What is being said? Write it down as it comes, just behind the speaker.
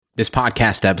This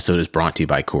podcast episode is brought to you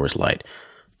by Coors Light.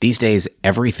 These days,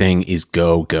 everything is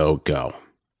go, go, go.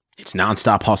 It's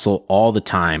nonstop hustle all the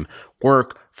time.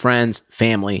 Work, friends,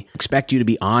 family expect you to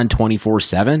be on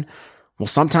 24/7. Well,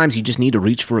 sometimes you just need to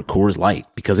reach for a Coors Light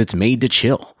because it's made to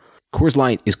chill. Coors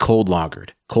Light is cold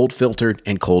lagered, cold filtered,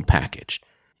 and cold packaged.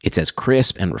 It's as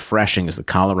crisp and refreshing as the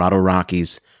Colorado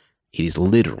Rockies. It is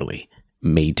literally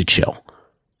made to chill.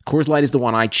 Coors Light is the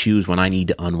one I choose when I need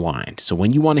to unwind. So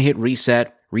when you want to hit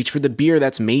reset, reach for the beer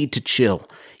that's made to chill.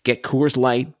 Get Coors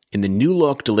Light in the new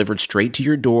look delivered straight to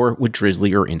your door with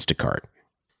Drizzly or Instacart.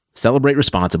 Celebrate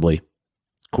responsibly.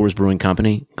 Coors Brewing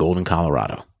Company, Golden,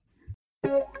 Colorado.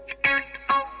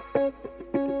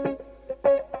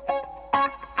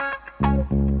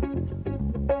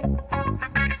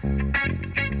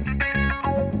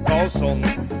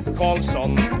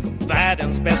 Karlsson,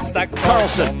 världens bästa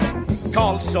Karlsson,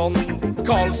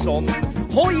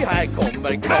 hoj här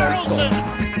kommer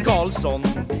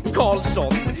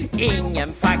Karlsson,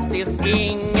 ingen faktiskt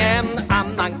ingen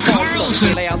annan Karlsson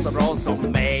spelar jag så bra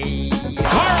som mig.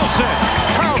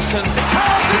 Karlsson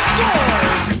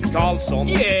scores! Karlsson,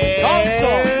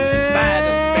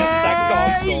 världens bästa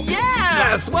Karlsson. Yes!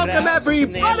 Welcome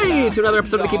everybody to another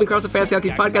episode of the Keeping Karlsson Fantasy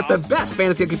Hockey Podcast, the best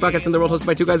fantasy hockey podcast in the world, hosted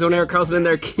by two guys who own Erik Karlsson and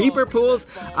their keeper pools.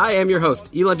 I am your host,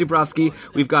 Elon Dubrovsky.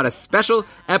 We've got a special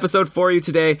episode for you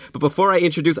today, but before I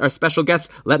introduce our special guests,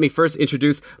 let me first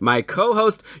introduce my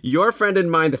co-host, your friend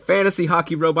and mine, the fantasy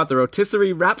hockey robot, the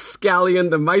rotisserie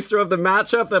rapscallion, the maestro of the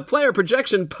matchup, the player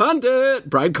projection pundit,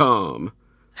 Brian Combe.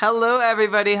 Hello,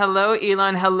 everybody. Hello,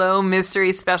 Elon. Hello,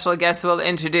 mystery special guest we'll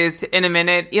introduce in a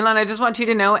minute. Elon, I just want you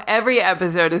to know every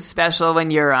episode is special when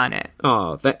you're on it.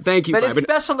 Oh, thank you. But it's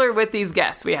specialer with these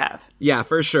guests we have. Yeah,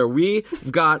 for sure.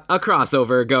 We've got a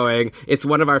crossover going. It's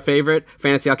one of our favorite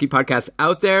fantasy hockey podcasts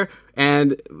out there.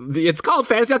 And it's called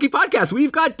Fantasy Hockey Podcast.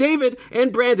 We've got David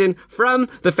and Brandon from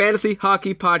the Fantasy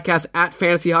Hockey Podcast at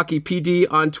Fantasy Hockey PD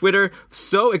on Twitter.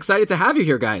 So excited to have you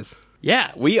here, guys.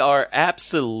 Yeah, we are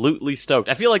absolutely stoked.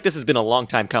 I feel like this has been a long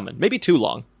time coming. Maybe too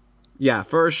long. Yeah,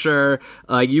 for sure.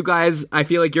 You guys, I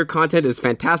feel like your content is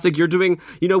fantastic. You're doing,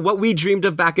 what we dreamed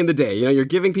of back in the day. You're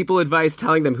giving people advice,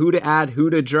 telling them who to add, who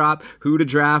to drop, who to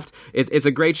draft. It's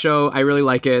a great show. I really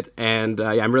like it. And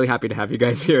I'm really happy to have you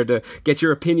guys here to get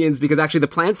your opinions, because actually the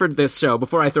plan for this show,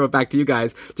 before I throw it back to you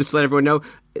guys, just to let everyone know,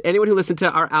 anyone who listened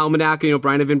to our almanac,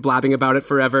 Brian had been blabbing about it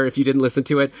forever. If you didn't listen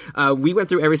to it, we went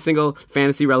through every single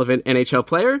fantasy relevant NHL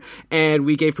player and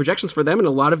we gave projections for them. And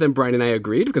a lot of them, Brian and I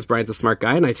agreed, because Brian's a smart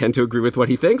guy and I tend to agree with what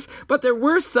he thinks. But there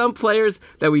were some players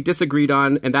that we disagreed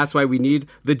on. And that's why we need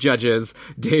the judges,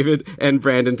 David and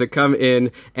Brandon, to come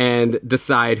in and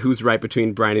decide who's right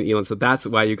between Brian and Elon. So that's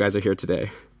why you guys are here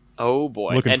today. Oh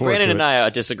boy. And Brandon and I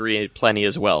disagree plenty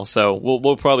as well. So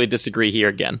we'll probably disagree here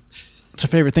again. It's a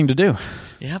favorite thing to do.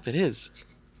 Yep, it is.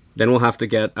 Then we'll have to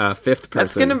get a fifth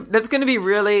person. That's gonna be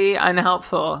really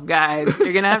unhelpful, guys.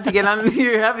 You're gonna have to get on.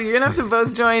 You're gonna have to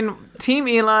both join Team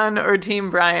Elon or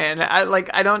Team Brian.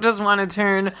 I don't just want to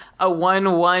turn a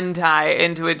 1-1 tie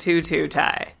into a 2-2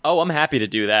 tie. Oh, I'm happy to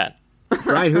do that.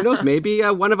 Brian, who knows? Maybe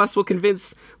one of us will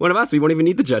convince one of us. We won't even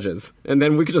need the judges. And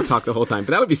then we could just talk the whole time.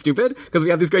 But that would be stupid because we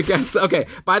have these great guests. Okay,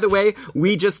 by the way,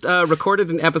 we just recorded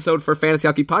an episode for Fantasy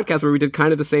Hockey Podcast where we did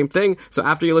kind of the same thing. So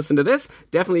after you listen to this,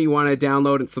 definitely you want to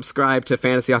download and subscribe to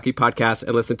Fantasy Hockey Podcast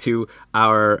and listen to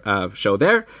our show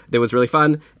there. It was really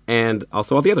fun. And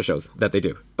also all the other shows that they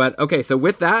do. But okay, so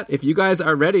with that, if you guys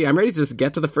are ready, I'm ready to just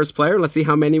get to the first player. Let's see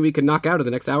how many we can knock out in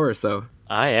the next hour or so.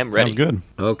 I am ready. Sounds good.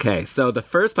 Okay, so the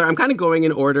first player, I'm kind of going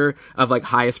in order of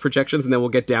highest projections, and then we'll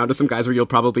get down to some guys where you'll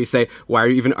probably say, why are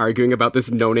you even arguing about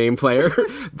this no-name player?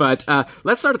 But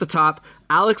let's start at the top.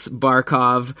 Alex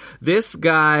Barkov. This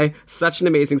guy, such an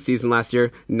amazing season last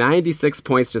year. 96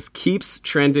 points, just keeps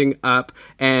trending up.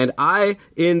 And I,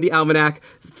 in the Almanac,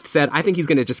 said, I think he's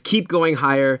going to just keep going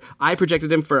higher. I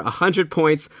projected him for 100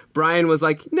 points. Brian was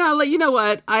like, no, you know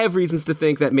what? I have reasons to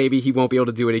think that maybe he won't be able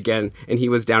to do it again. And he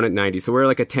was down at 90. So we're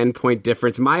a 10-point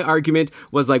difference. My argument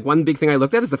was one big thing I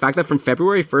looked at is the fact that from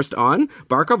February 1st on,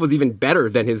 Barkov was even better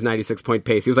than his 96-point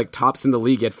pace. He was tops in the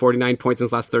league. He had 49 points in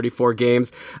his last 34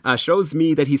 games. Shows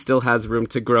me that he still has room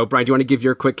to grow. Brian, do you want to give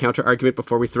your quick counter argument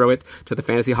before we throw it to the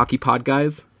Fantasy Hockey Pod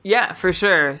guys? Yeah, for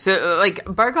sure. So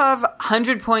Barkov,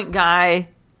 100-point guy,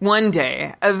 one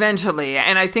day, eventually.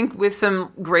 And I think with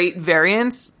some great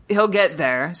variance, he'll get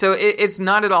there. So it's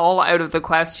not at all out of the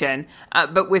question.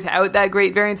 But without that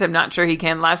great variance, I'm not sure he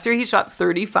can. Last year, he shot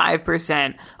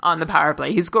 35% on the power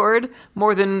play. He scored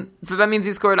so that means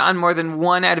he scored on more than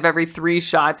 1 out of every 3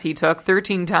 shots he took,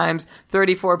 13 times,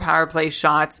 34 power play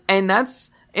shots. And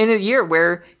that's in a year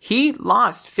where he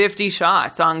lost 50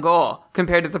 shots on goal.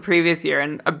 compared to the previous year.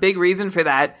 And a big reason for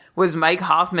that was Mike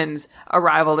Hoffman's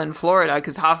arrival in Florida,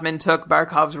 because Hoffman took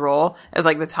Barkov's role as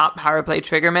like the top power play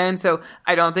triggerman. So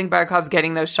I don't think Barkov's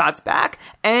getting those shots back.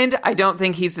 And I don't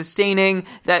think he's sustaining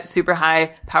that super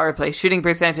high power play shooting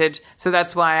percentage. So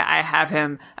that's why I have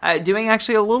him doing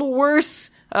actually a little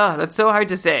worse. Oh, that's so hard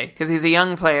to say because he's a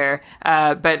young player.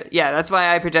 But yeah, that's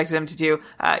why I projected him to do,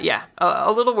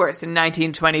 a little worse in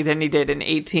 19-20 than he did in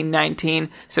 18-19.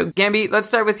 So Gamby, let's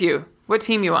start with you. What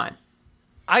team you on?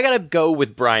 I gotta go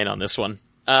with Brian on this one.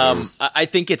 Yes. I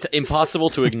think it's impossible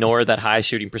to ignore that high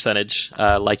shooting percentage.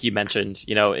 Like you mentioned,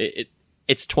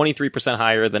 it's 23%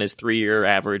 higher than his 3-year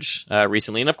average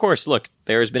recently. And of course, look,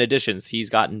 there's been additions. He's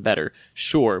gotten better.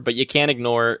 Sure. But you can't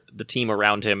ignore the team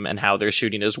around him and how they're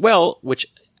shooting as well, which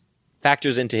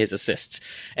factors into his assists.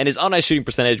 And his on-ice shooting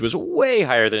percentage was way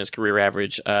higher than his career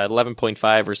average,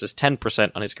 11.5 versus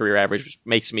 10% on his career average, which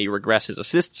makes me regress his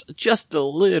assists just a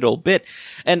little bit.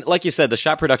 And like you said, the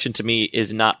shot production to me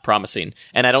is not promising,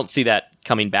 and I don't see that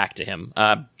coming back to him.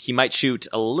 He might shoot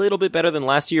a little bit better than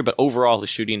last year, but overall his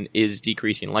shooting is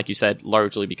decreasing, like you said,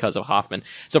 largely because of Hoffman.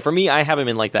 So for me, I have him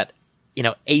in like that,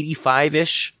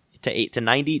 85-ish to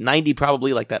 90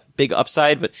 probably like that big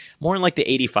upside, but more in like the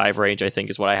 85 range, I think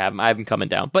is what I have him. I have him coming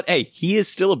down. But hey, he is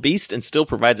still a beast and still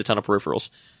provides a ton of peripherals.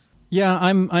 Yeah,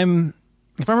 I'm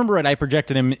if I remember right, I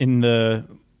projected him in the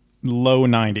low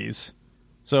 90s.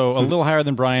 So a little higher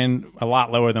than Brian, a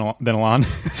lot lower than Alon.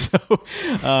 So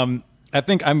I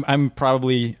think I'm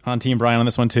probably on Team Brian on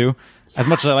this one too. As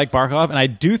much as I like Barkov, and I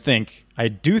do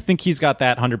think he's got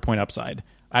that 100-point upside.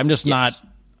 I'm just not.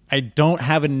 I don't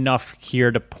have enough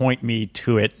here to point me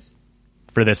to it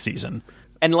for this season.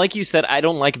 And like you said, I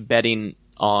don't like betting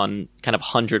on kind of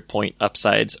 100-point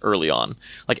upsides early on.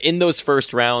 Like in those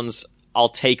first rounds, I'll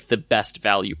take the best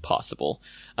value possible.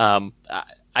 Brandon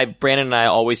and I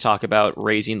always talk about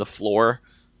raising the floor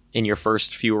in your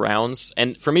first few rounds.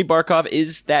 And for me, Barkov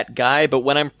is that guy. But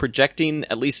when I'm projecting,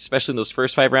 at least especially in those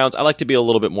first 5 rounds, I like to be a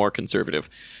little bit more conservative.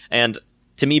 And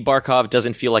to me, Barkov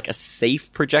doesn't feel like a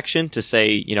safe projection to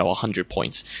say, 100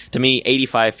 points. To me,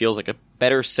 85 feels like a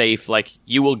better safe, like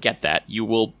you will get that. You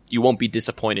won't be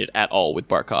disappointed at all with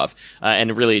Barkov.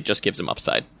 And really it just gives him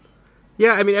upside.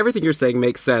 Yeah, I mean, everything you're saying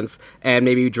makes sense, and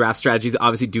maybe draft strategies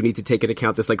obviously do need to take into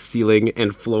account this, like, ceiling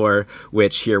and floor,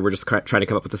 which here we're just trying to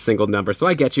come up with a single number, so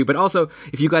I get you. But also,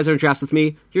 if you guys are in drafts with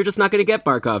me, you're just not going to get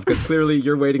Barkov, because clearly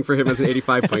you're waiting for him as an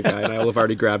 85-point guy, and I will have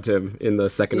already grabbed him in the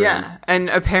second round. Yeah, and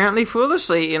apparently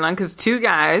foolishly, Elon, because 2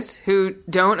 guys who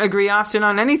don't agree often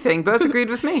on anything both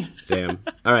agreed with me. Damn.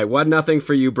 All right, 1-0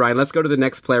 for you, Brian. Let's go to the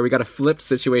next player. We got a flipped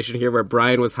situation here where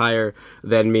Brian was higher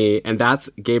than me, and that's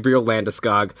Gabriel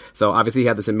Landeskog. So obviously he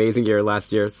had this amazing year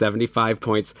last year, 75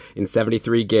 points in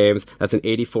 73 games. That's an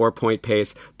 84-point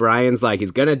pace. Brian's like,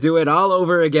 he's going to do it all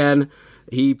over again.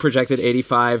 He projected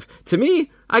 85. To me,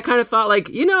 I kind of thought, like,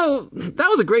 that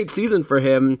was a great season for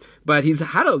him, but he's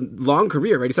had a long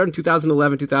career, right? He started in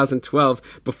 2011, 2012.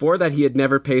 Before that, he had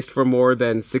never paced for more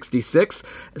than 66.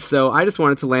 So I just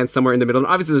wanted to land somewhere in the middle. And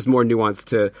obviously, there's more nuance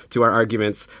to our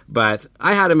arguments, but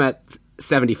I had him at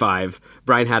 75.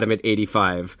 Brian had him at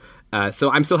 85.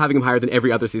 So I'm still having him higher than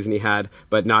every other season he had,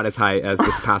 but not as high as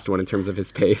this past one in terms of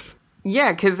his pace.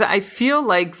 Yeah, because I feel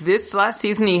like this last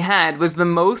season he had was the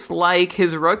most like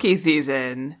his rookie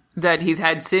season that he's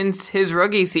had since his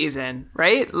rookie season,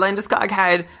 right? Landeskog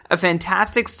had a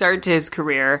fantastic start to his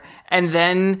career, and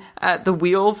then the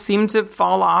wheels seemed to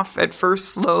fall off at first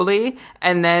slowly,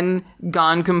 and then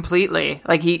gone completely.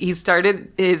 Like, he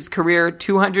started his career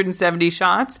 270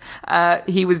 shots.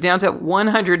 He was down to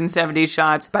 170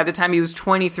 shots by the time he was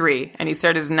 23, and he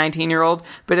started as a 19-year-old,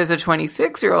 but as a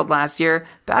 26-year-old last year,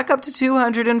 back up to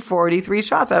 243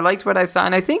 shots. I liked what I saw,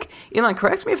 and I think, Elon,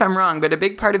 correct me if I'm wrong, but a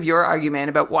big part of your argument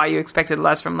about why you expected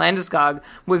less from Landeskog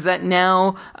was that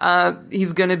now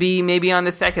he's going to be maybe on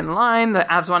the second line. The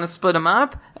Avs want to split him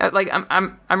up.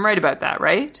 I'm right about that,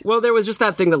 right? Well, there was just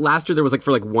that thing that last year there was, like,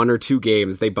 for like 1 or 2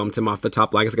 games they bumped him off the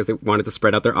top line because they wanted to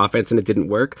spread out their offense and it didn't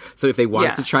work. So if they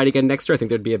wanted to try it again next year, I think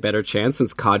there'd be a better chance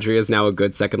since Kadri is now a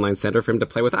good second line center for him to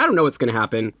play with. I don't know what's going to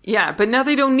happen. Yeah, but now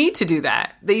they don't need to do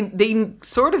that. They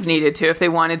sort of needed to if they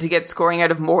wanted to get scoring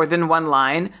out of more than one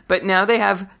line. But now they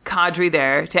have Kadri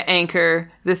there to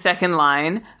anchor the second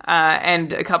line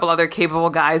and a couple other capable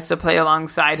guys to play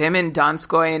alongside him, and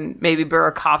Donskoy and maybe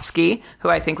Burakovsky, who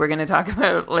I think we're going to talk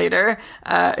about later.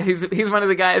 He's one of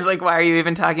the guys, like, why are you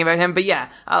even talking about him? But yeah,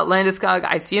 Landeskog,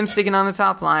 I see him sticking on the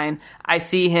top line. I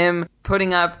see him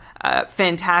putting up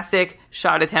fantastic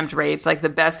shot attempt rates, like the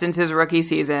best since his rookie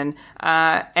season.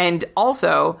 And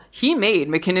also, he made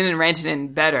McKinnon and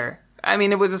Rantanen better I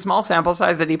mean, it was a small sample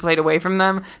size that he played away from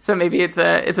them, so maybe it's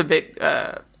a bit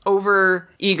over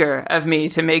eager of me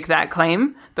to make that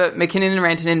claim. But McKinnon and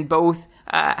Rantanen both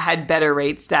had better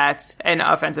rate stats and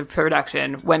offensive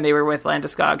production when they were with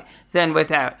Landeskog than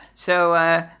without. So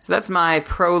that's my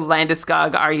pro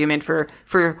Landeskog argument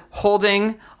for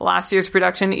holding last year's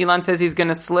production. Elon says he's going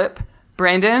to slip.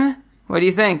 Brandon, what do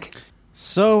you think?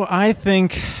 So I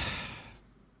think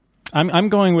I'm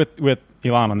going with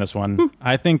Elon on this one.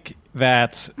 I think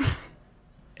that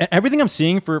everything I'm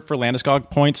seeing for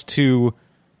Landeskog points to.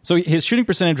 So his shooting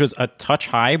percentage was a touch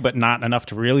high, but not enough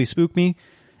to really spook me.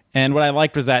 And what I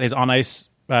liked was that his on-ice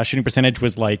shooting percentage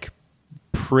was like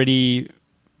pretty,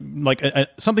 like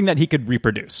something that he could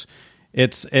reproduce.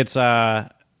 It's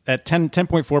at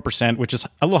 10.4%, which is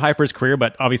a little high for his career,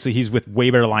 but obviously he's with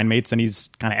way better line mates than he's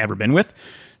kind of ever been with.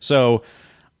 So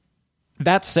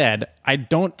that said, I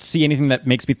don't see anything that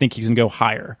makes me think he's going to go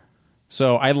higher.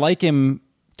 So I like him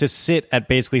to sit at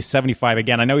basically 75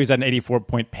 again. I know he's at an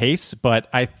 84-point pace, but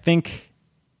I think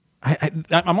I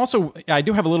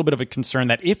do have a little bit of a concern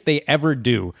that if they ever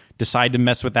do decide to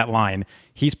mess with that line,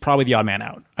 he's probably the odd man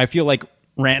out. I feel like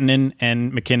Rantanen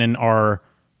and McKinnon are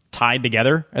tied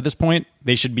together at this point.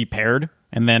 They should be paired.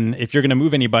 And then if you're going to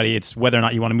move anybody, it's whether or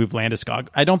not you want to move Landeskog.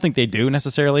 I don't think they do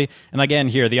necessarily. And again,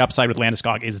 here, the upside with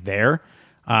Landeskog is there.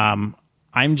 I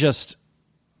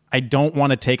don't want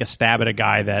to take a stab at a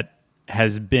guy that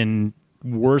has been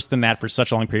worse than that for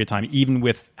such a long period of time, even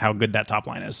with how good that top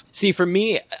line is. See, for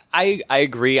me, I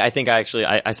agree. I think I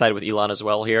sided with Elon as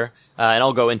well here, and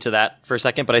I'll go into that for a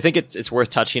second, but I think it's worth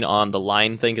touching on the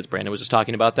line thing, because Brandon was just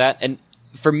talking about that. And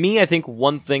for me, I think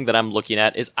one thing that I'm looking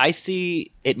at is I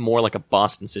see it more like a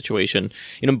Boston situation.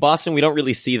 You know, in Boston, we don't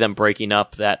really see them breaking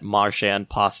up that Marchand,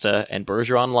 Pasta, and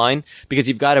Bergeron line, because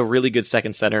you've got a really good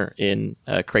second center in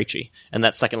Krejci, and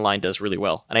that second line does really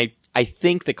well. And I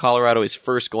think that Colorado is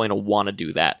first going to want to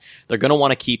do that. They're going to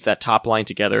want to keep that top line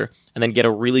together and then get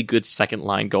a really good second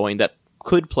line going that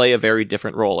could play a very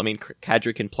different role. I mean,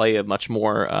 Kadri can play a much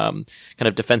more kind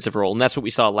of defensive role, and that's what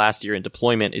we saw last year in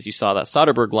deployment. Is you saw that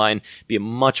Soderberg line be a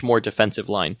much more defensive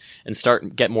line and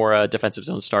get more defensive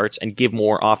zone starts and give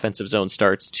more offensive zone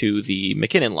starts to the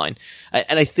McKinnon line.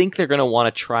 And I think they're going to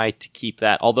want to try to keep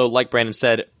that. Although, like Brandon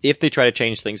said, if they try to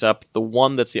change things up, the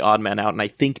one that's the odd man out, and I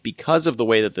think because of the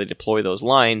way that they deploy those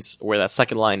lines, where that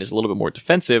second line is a little bit more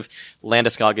defensive,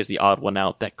 Landeskog is the odd one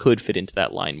out that could fit into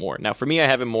that line more. Now, for me, I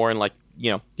have him more in like,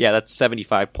 that's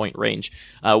 75-point range.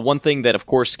 One thing that, of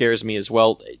course, scares me as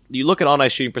well, you look at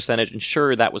on-ice shooting percentage, and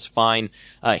sure, that was fine.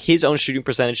 His own shooting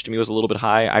percentage to me was a little bit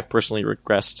high. I've personally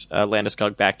regressed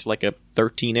Landeskog back to like a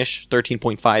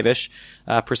 13.5-ish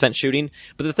percent shooting.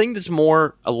 But the thing that's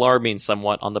more alarming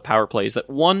somewhat on the power play is that,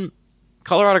 one,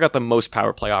 Colorado got the most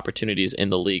power play opportunities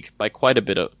in the league by quite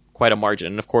a margin.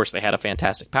 And of course, they had a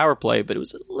fantastic power play, but it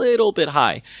was a little bit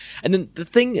high. And then the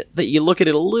thing that you look at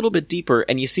it a little bit deeper,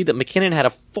 and you see that McKinnon had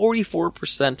a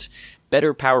 44%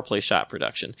 better power play shot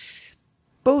production.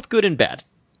 Both good and bad.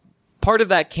 Part of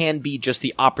that can be just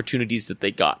the opportunities that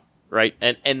they got, right?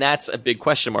 And that's a big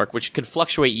question mark, which can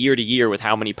fluctuate year to year with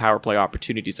how many power play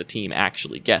opportunities a team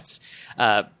actually gets.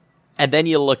 And then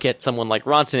you look at someone like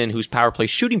Rantanen, whose power play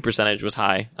shooting percentage was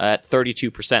high at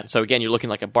 32%. So again, you're looking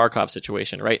like a Barkov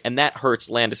situation, right? And that hurts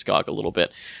Landeskog a little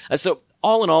bit. So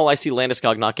all in all, I see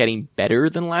Landeskog not getting better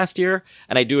than last year.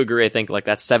 And I do agree. I think like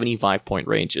that 75-point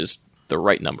range is the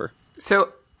right number.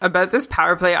 So about this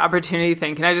power play opportunity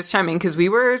thing, can I just chime in? Because we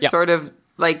were sort of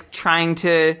like trying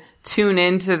to tune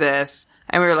into this.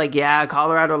 And we were like, yeah,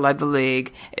 Colorado led the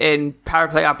league in power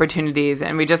play opportunities,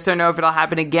 and we just don't know if it'll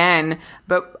happen again.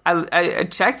 But I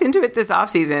checked into it this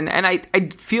offseason, and I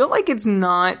feel like it's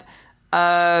not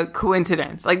a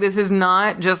coincidence. Like, this is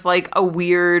not just like a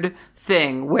weird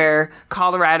thing where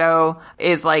Colorado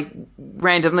is like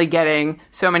randomly getting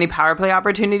so many power play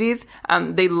opportunities.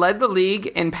 They led the league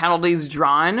in penalties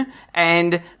drawn,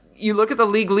 and you look at the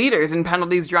league leaders in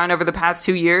penalties drawn over the past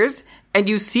 2 years, and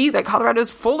you see that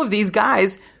Colorado's full of these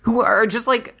guys who are just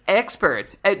like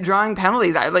experts at drawing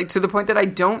penalties. I like to the point that I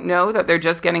don't know that they're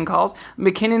just getting calls.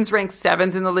 McKinnon's ranked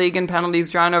 7th in the league in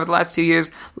penalties drawn over the last 2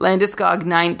 years. Landeskog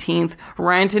 19th.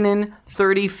 Rantanen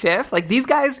 35th. Like, these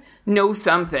guys know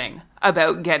something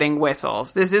about getting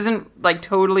whistles. This isn't like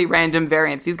totally random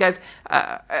variance. These guys,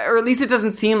 or at least it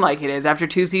doesn't seem like it is after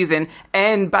 2 seasons.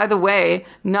 And by the way,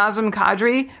 Nazem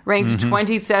Kadri ranks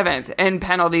 27th in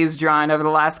penalties drawn over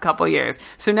the last couple years.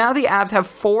 So now the Avs have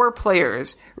 4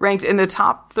 players ranked in the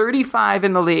top 35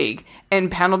 in the league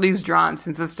in penalties drawn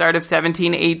since the start of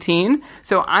 17-18.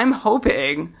 So I'm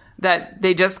hoping that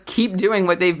they just keep doing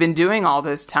what they've been doing all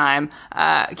this time,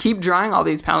 keep drawing all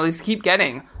these penalties, keep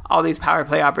getting all these power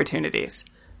play opportunities.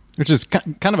 Which is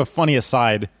kind of a funny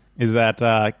aside, is that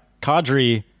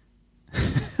Kadri,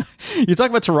 you talk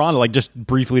about Toronto, like just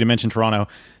briefly to mention Toronto,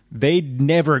 they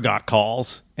never got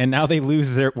calls, and now they lose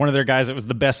one of their guys that was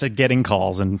the best at getting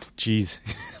calls, and geez,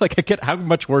 like how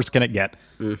much worse can it get?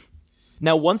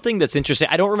 Now, one thing that's interesting,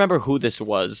 I don't remember who this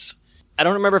was. I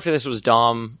don't remember if this was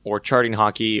Dom or Charting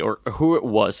Hockey or who it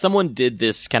was. Someone did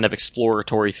this kind of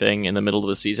exploratory thing in the middle of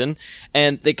the season,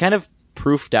 and they kind of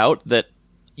proofed out that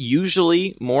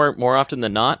usually, more often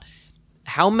than not,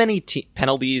 how many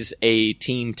penalties a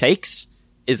team takes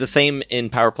is the same in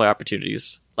power play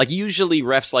opportunities. Like, usually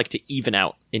refs like to even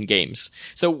out in games.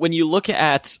 So when you look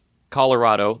at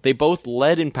Colorado, they both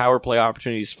led in power play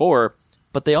opportunities for,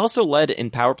 but they also led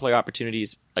in power play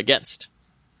opportunities against.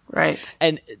 Right.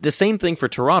 And the same thing for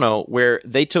Toronto, where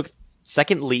they took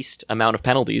second least amount of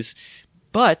penalties,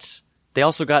 but they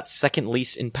also got second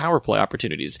least in power play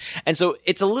opportunities. And so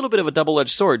it's a little bit of a double-edged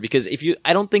sword, because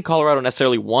I don't think Colorado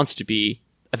necessarily wants to be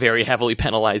a very heavily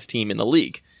penalized team in the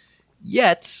league.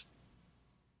 Yet,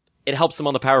 it helps them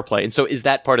on the power play. And so is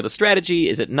that part of the strategy?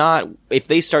 Is it not? If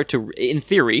they start to, in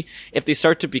theory, if they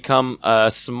start to become a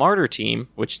smarter team,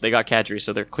 which they got Kadri,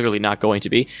 so they're clearly not going to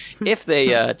be, if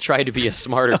they try to be a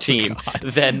smarter team,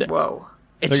 then Whoa.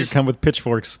 They're going to come with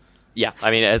pitchforks. Yeah,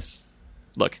 I mean,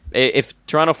 look, if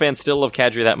Toronto fans still love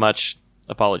Kadri that much,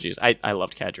 apologies. I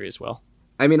loved Kadri as well.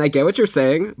 I mean, I get what you're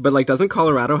saying, but like, doesn't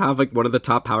Colorado have like one of the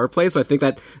top power plays? So I think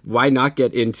that why not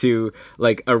get into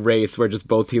like a race where just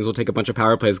both teams will take a bunch of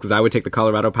power plays? Because I would take the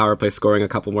Colorado power play scoring a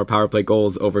couple more power play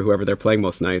goals over whoever they're playing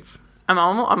most nights. I'm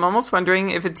almost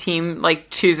wondering if a team like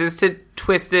chooses to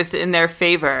twist this in their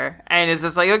favor and is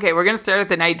just like, okay, we're going to start at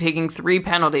the night taking 3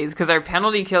 penalties because our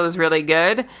penalty kill is really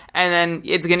good, and then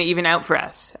it's going to even out for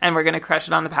us, and we're going to crush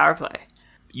it on the power play.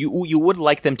 You would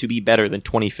like them to be better than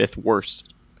 25th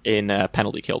worst in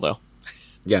penalty kill, though.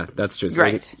 Yeah, that's true. So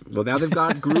right. Well, now they've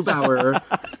got Grubauer.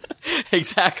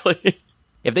 Exactly.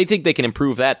 If they think they can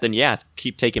improve that, then yeah,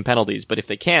 keep taking penalties. But if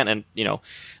they can't, and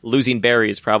losing Barry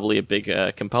is probably a big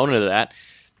component of that,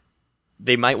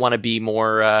 they might want to be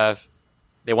more.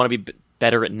 They want to be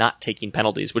better at not taking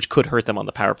penalties, which could hurt them on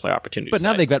the power play opportunity. But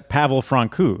now they've got Pavel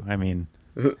Francouz. I mean,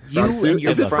 Is it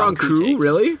Francouz,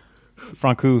 really?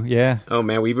 Francouz, yeah. Oh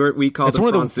man, we called it's it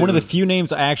one Francouz. of the few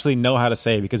names I actually know how to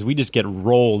say, because we just get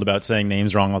rolled about saying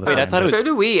names wrong all the time. I thought it was- So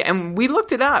do we, and we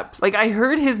looked it up. Like, I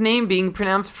heard his name being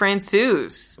pronounced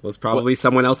Francouz. It was probably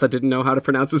someone else that didn't know how to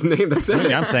pronounce his name. That's it.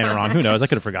 Maybe I'm saying it wrong. Who knows? I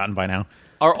could have forgotten by now.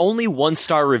 Our only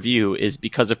 1-star review is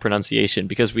because of pronunciation,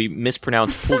 because we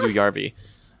mispronounced Puljujärvi.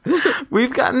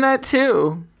 We've gotten that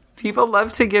too. People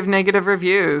love to give negative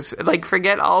reviews. Like,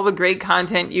 forget all the great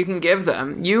content you can give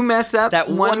them. You mess up That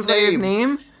one player's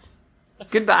name,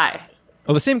 goodbye.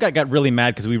 Well, the same guy got really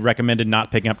mad because we recommended not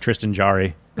picking up Tristan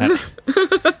Jarry.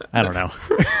 I don't know.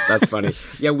 That's funny.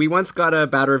 Yeah, we once got a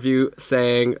bad review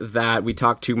saying that we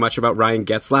talked too much about Ryan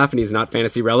Getzlaf and he's not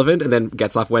fantasy relevant, and then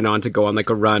Getzlaf went on to go on like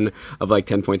a run of like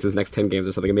 10 points his next 10 games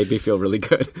or something. It made me feel really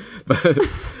good. But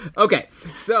okay,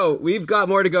 so we've got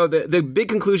more to go. The big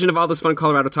conclusion of all this fun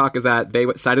Colorado talk is that they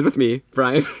sided with me,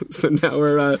 Brian. So now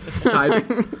we're tied.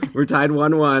 We're tied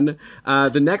 1-1.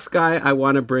 The next guy I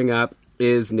want to bring up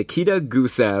is Nikita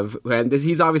Gusev, and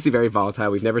he's obviously very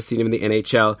volatile. We've never seen him in the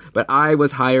NHL, but I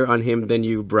was higher on him than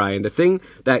you, Brian. The thing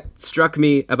that struck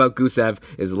me about Gusev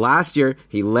is last year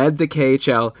he led the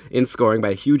KHL in scoring by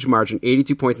a huge margin,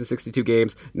 82 points in 62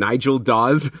 games. Nigel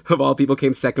Dawes, of all people,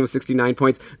 came second with 69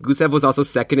 points. Gusev was also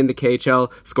second in the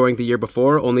KHL scoring the year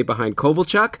before, only behind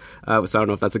Kovalchuk. So I don't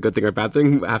know if that's a good thing or a bad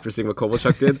thing after seeing what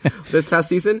Kovalchuk did this past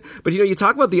season. But you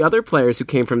talk about the other players who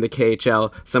came from the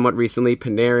KHL somewhat recently,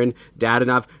 Panarin,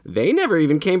 Dadonov, they never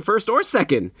even came first or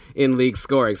second in league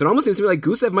scoring. So it almost seems to me like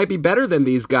Gusev might be better than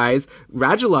these guys.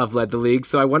 Radulov led the league,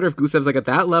 so I wonder if Gusev's like at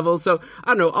that level. So I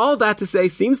don't know. All that to say,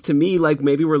 seems to me like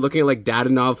maybe we're looking at like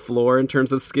Dadonov floor in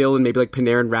terms of skill and maybe like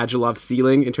Panarin, Radulov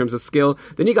ceiling in terms of skill.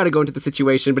 Then you got to go into the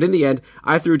situation. But in the end,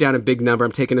 I threw down a big number.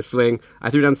 I'm taking a swing. I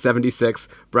threw down 76.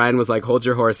 Brian was like, hold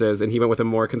your horses, and he went with a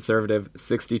more conservative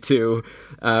 62.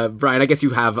 Brian, I guess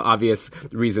you have obvious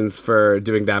reasons for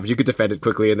doing that, but you could defend it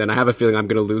quickly, and then I have a feeling I'm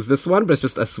going to lose this one, but it's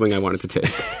just a swing I wanted to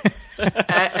take.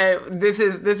 This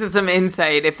is some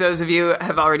insight. If those of you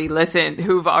who've already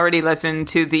listened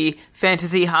to the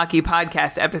Fantasy Hockey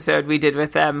Podcast episode we did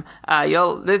with them,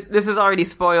 this is already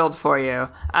spoiled for you.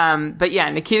 But yeah,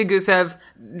 Nikita Gusev,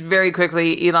 very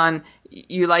quickly, Elon,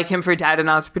 you like him for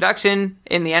Dadonov's production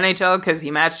in the NHL because he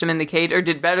matched him in the KHL, or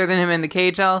did better than him in the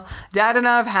KHL.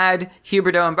 Dadonov had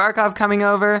Huberdeau and Barkov coming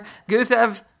over.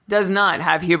 Gusev does not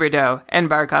have Huberdeau and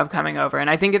Barkov coming over. And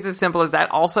I think it's as simple as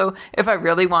that. Also, if I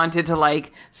really wanted to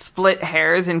like split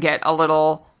hairs and get a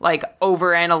little like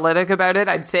over analytic about it,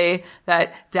 I'd say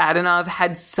that Dadonov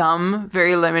had some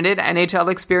very limited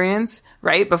NHL experience,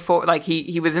 right? Before, like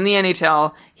he was in the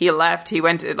NHL, he left, he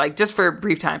went to, like, just for a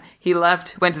brief time, he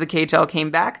left, went to the KHL,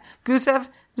 came back. Gusev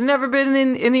has never been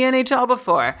in the NHL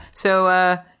before.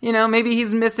 So, maybe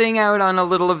he's missing out on a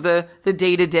little of the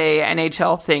day-to-day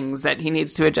NHL things that he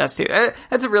needs to adjust to.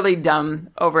 That's a really dumb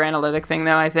over-analytic thing,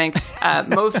 though, I think.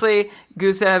 Mostly,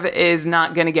 Gusev is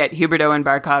not going to get Huberdeau and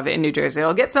Barkov in New Jersey.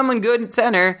 He'll get someone good at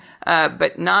center,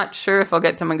 but not sure if he'll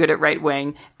get someone good at right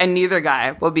wing, and neither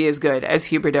guy will be as good as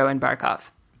Huberdeau and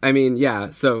Barkov. I mean,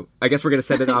 yeah, so I guess we're going to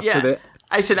send it off to the...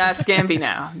 I should ask Gamby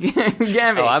now.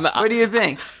 Gamby, what do you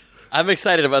think? I'm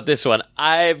excited about this one.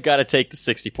 I've got to take the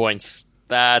 60 points.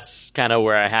 That's kind of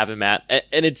where I have him at.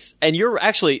 And you're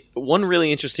actually, one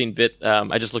really interesting bit,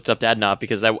 I just looked up Dadonov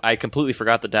because I completely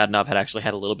forgot that Dadonov had actually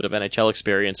had a little bit of NHL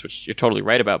experience, which you're totally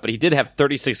right about. But he did have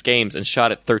 36 games and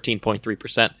shot at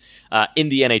 13.3% in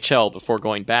the NHL before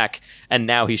going back. And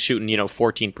now he's shooting,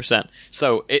 14%.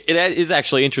 So it is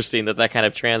actually interesting that kind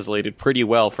of translated pretty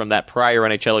well from that prior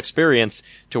NHL experience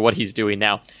to what he's doing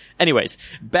now. Anyways,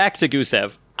 back to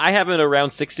Gusev. I have him at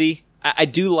around 60. I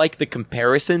do like the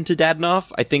comparison to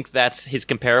Dadonov. I think that's his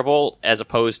comparable as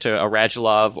opposed to a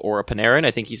Radulov or a Panarin.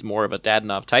 I think he's more of a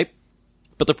Dadonov type.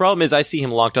 But the problem is I see him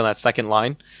locked on that second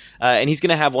line, and he's going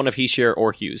to have one of Hischier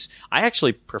or Hughes. I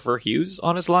actually prefer Hughes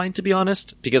on his line, to be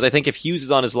honest, because I think if Hughes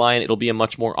is on his line, it'll be a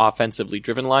much more offensively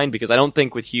driven line, because I don't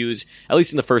think with Hughes, at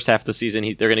least in the first half of the season,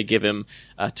 they're going to give him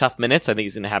tough minutes. I think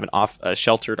he's going to have a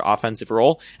sheltered offensive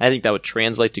role, and I think that would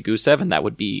translate to Gusev, and that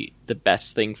would be the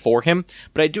best thing for him.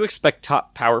 But I do expect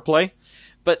top power play.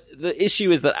 But the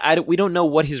issue is that we don't know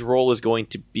what his role is going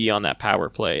to be on that power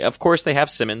play. Of course, they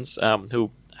have Simmons, who...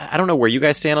 I don't know where you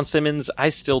guys stand on Simmons. I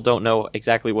still don't know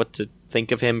exactly what to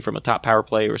think of him from a top power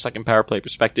play or second power play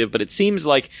perspective, but it seems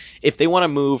like if they want to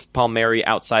move Palmieri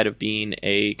outside of being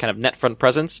a kind of net front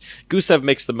presence, Gusev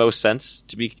makes the most sense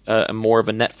to be more of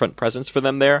a net front presence for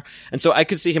them there. And so I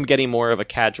could see him getting more of a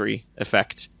Kadri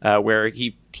effect, where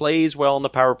he plays well in the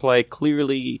power play,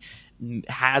 clearly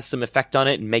has some effect on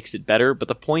it and makes it better, but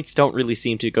the points don't really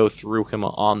seem to go through him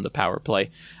on the power play.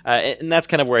 And that's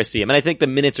kind of where I see him. And I think the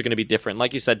minutes are going to be different.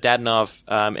 Like you said, Dadonov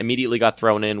immediately got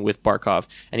thrown in with Barkov,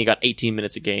 and he got 18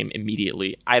 minutes a game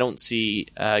immediately. I don't see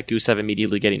Gusev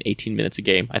immediately getting 18 minutes a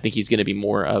game. I think he's going to be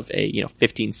more of a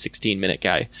 15, 16-minute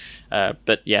guy.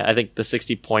 But yeah, I think the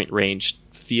 60-point range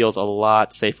feels a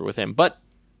lot safer with him. But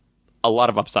a lot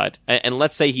of upside. And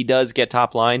let's say he does get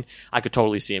top line, I could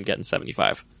totally see him getting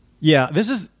 75. Yeah, this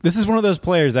is one of those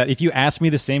players that if you ask me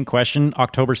the same question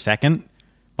October 2nd,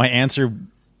 my answer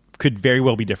could very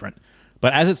well be different.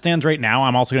 But as it stands right now,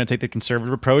 I'm also going to take the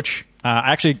conservative approach.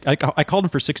 I called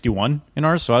him for 61 in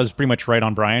ours, so I was pretty much right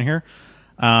on Brian here.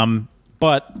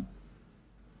 But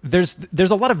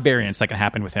there's a lot of variance that can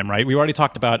happen with him, right? We already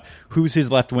talked about who's his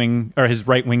left wing or his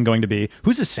right wing going to be.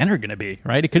 Who's his center going to be,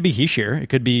 right? It could be Hischier. It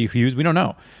could be Hughes. We don't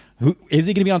know. Who is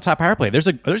he going to be on top power play? There's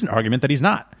an argument that he's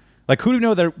not. Like, who do we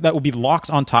know that will be locks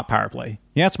on top power play?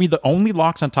 He has to be the only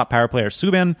locks on top power play are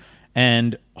Subban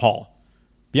and Hall.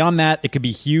 Beyond that, it could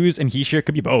be Hughes and Hischier. It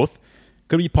could be both.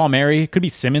 Could be Palmieri. Could be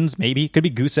Simmons, maybe. Could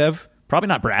be Gusev. Probably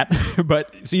not Bratt.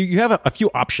 But so you have a few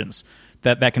options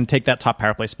that can take that top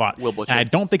power play spot. And I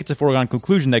don't think it's a foregone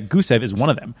conclusion that Gusev is one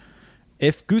of them.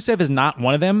 If Gusev is not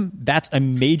one of them, that's a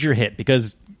major hit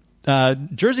because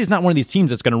Jersey is not one of these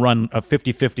teams that's going to run a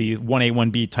 50-50 1A,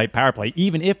 1B type power play,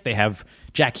 even if they have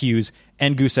Jack Hughes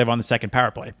and Gusev on the second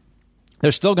power play.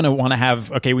 They're still going to want to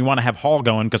have, we want to have Hall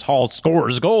going because Hall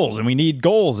scores goals and we need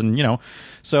goals. And,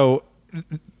 so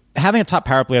having a top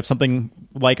power play of something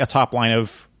like a top line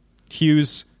of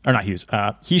Hischier,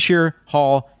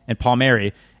 Hall, and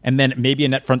Palmieri, and then maybe a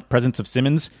net front presence of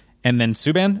Simmons and then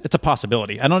Subban, it's a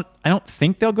possibility. I don't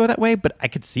think they'll go that way, but I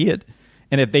could see it.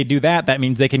 And if they do that, that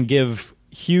means they can give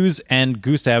Hughes and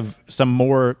Gusev some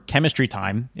more chemistry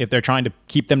time if they're trying to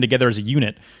keep them together as a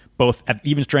unit, both at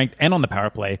even strength and on the power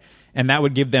play. And that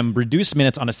would give them reduced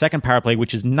minutes on a second power play,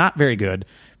 which is not very good.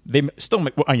 They still,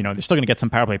 they're still going to get some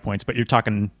power play points, but you're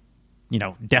talking,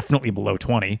 definitely below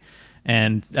 20.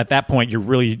 And at that point, you're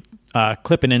really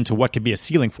clipping into what could be a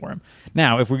ceiling for him.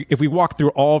 Now, if we walk through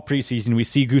all preseason, we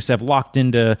see Gusev locked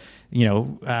into,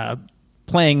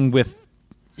 playing with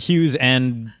Hughes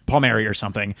and Palmieri or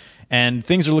something, and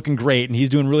things are looking great, and he's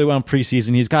doing really well in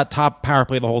preseason. He's got top power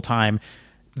play the whole time.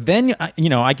 Then,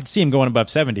 I could see him going above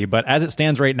 70, but as it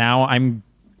stands right now, I'm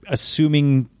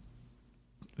assuming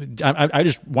I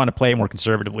just want to play it more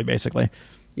conservatively, basically.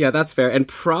 Yeah, that's fair. And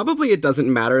probably it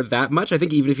doesn't matter that much. I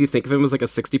think even if you think of him as like a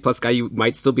 60-plus guy, you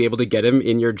might still be able to get him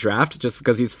in your draft just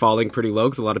because he's falling pretty low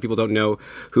because a lot of people don't know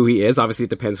who he is. Obviously, it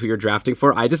depends who you're drafting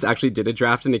for. I just actually did a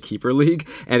draft in a keeper league,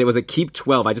 and it was a keep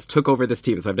 12. I just took over this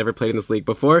team, so I've never played in this league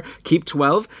before. Keep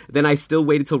 12. Then I still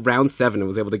waited till round 7 and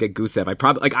was able to get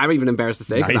Gusev. I'm even embarrassed to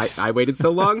say because Nice. I waited so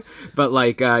long. But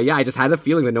I just had a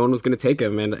feeling that no one was going to take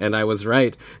him, and I was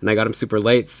right. And I got him super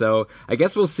late. So I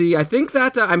guess we'll see. I think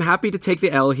that I'm happy to take the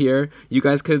L here. You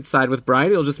guys could side with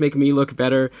Brian. It'll just make me look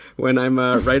better when I'm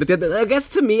right at the end. I guess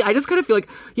to me, I just kind of feel like,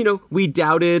 we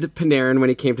doubted Panarin when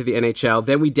he came to the NHL.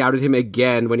 Then we doubted him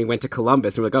again when he went to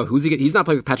Columbus. And we're like, oh, who's he? He's not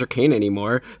playing with Patrick Kane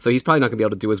anymore, so he's probably not going to be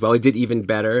able to do as well. He did even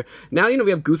better. Now,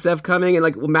 we have Gusev coming, and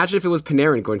imagine if it was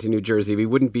Panarin going to New Jersey. We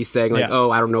wouldn't be saying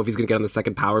oh, I don't know if he's going to get on the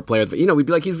second power play. We'd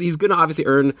be like, he's going to obviously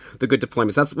earn the good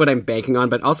deployments. That's what I'm banking on.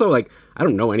 But also, I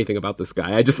don't know anything about this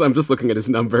guy. I'm just looking at his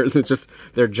numbers. It's just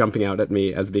they're jumping out at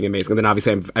me as being amazing. And then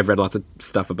obviously I've read lots of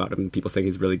stuff about him and people saying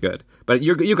he's really good. But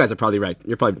you guys are probably right.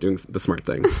 You're probably doing the smart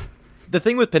thing. The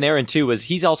thing with Panarin, too, is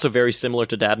he's also very similar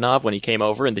to Dadonov when he came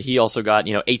over, and that he also got,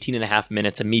 18 and a half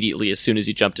minutes immediately as soon as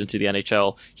he jumped into the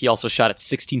NHL. He also shot at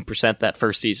 16% that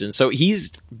first season. So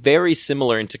he's very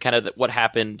similar into kind of what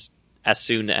happened as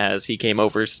soon as he came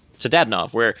over to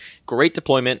Dadonov, where great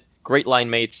deployment, great line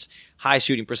mates, high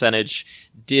shooting percentage,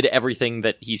 did everything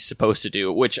that he's supposed to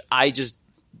do, which I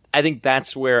think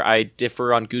that's where I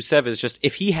differ on Gusev is just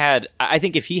if he had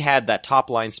that top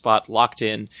line spot locked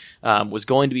in, was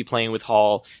going to be playing with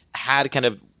Hall, had kind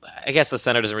of, I guess the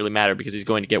center doesn't really matter because he's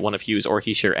going to get one of Hughes or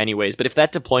Hischier anyways, but if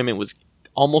that deployment was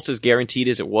almost as guaranteed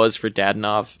as it was for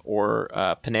Dadonov or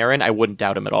Panarin, I wouldn't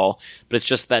doubt him at all, but it's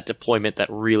just that deployment that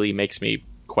really makes me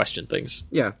question things.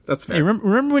 Yeah, that's fair. Hey,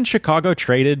 remember when Chicago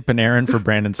traded Panarin for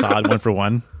Brandon Saad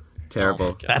 1-for-1?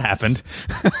 Terrible. That happened.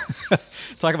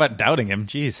 Talk about doubting him.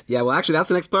 Jeez. Yeah, well, actually, that's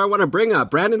the next player I want to bring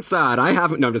up. Brandon Saad.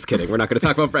 No, I'm just kidding. We're not going to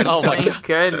talk about Brandon Oh Saad. my Thank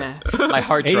goodness. My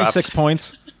heart dropped. 86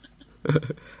 points.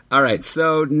 All right,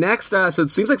 so next, so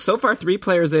it seems like so far 3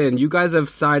 players in, you guys have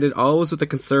sided always with the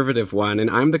conservative one, and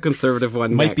I'm the conservative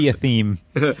one Might next. be a theme.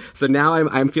 So now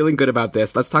I'm feeling good about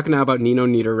this. Let's talk now about Nino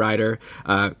Niederreiter.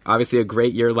 Obviously a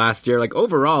great year last year,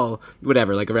 overall,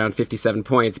 whatever, around 57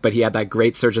 points, but he had that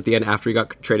great surge at the end after he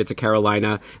got traded to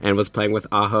Carolina and was playing with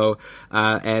Aho.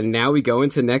 And now we go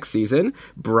into next season.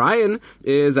 Brian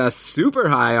is super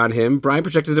high on him. Brian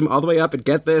projected him all the way up, and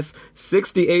get this,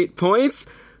 68 points.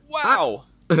 Wow.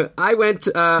 I went,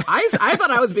 I thought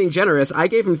I was being generous. I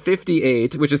gave him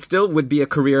 58, which is still would be a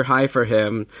career high for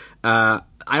him. I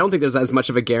don't think there's as much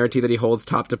of a guarantee that he holds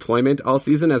top deployment all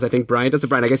season as I think Brian does. So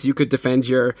Brian, I guess you could defend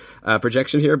your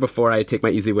projection here before I take my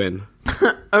easy win.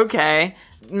 Okay.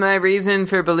 My reason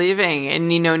for believing in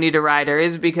Nino Niederreiter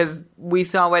is because we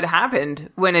saw what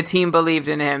happened when a team believed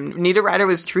in him. Niederreiter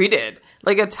was treated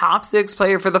like a top 6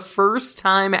 player for the first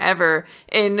time ever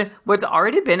in what's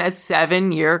already been a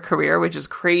 7-year career, which is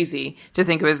crazy to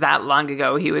think it was that long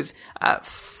ago. He was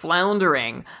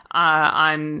floundering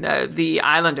on the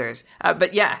Islanders.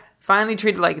 But yeah, finally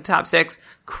treated like a top 6,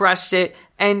 crushed it,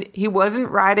 and he wasn't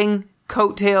riding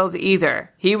coattails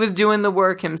either. He was doing the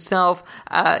work himself.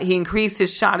 He increased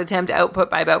his shot attempt output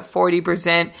by about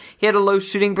 40%. He had a low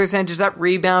shooting percentage that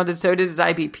rebounded, so did his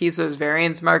IPP, so his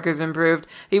variance markers improved.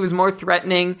 He was more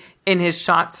threatening in his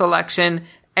shot selection,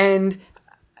 and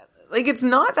it's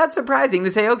not that surprising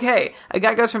to say, okay, a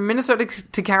guy goes from Minnesota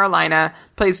to Carolina,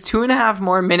 plays 2.5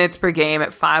 more minutes per game at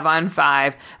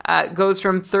 5-on-5, goes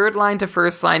from third line to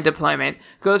first line deployment,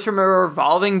 goes from a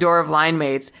revolving door of line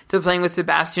mates to playing with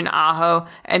Sebastian Aho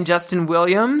and Justin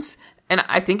Williams. And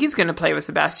I think he's going to play with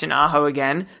Sebastian Aho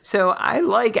again. So I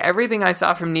like everything I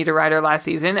saw from Niederreiter last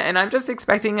season, and I'm just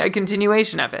expecting a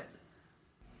continuation of it.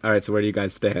 All right, so where do you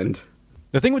guys stand?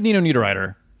 The thing with Nino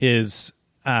Niederreiter is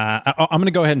I'm going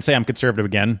to go ahead and say I'm conservative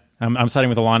again. I'm siding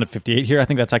with Alon at 58 here. I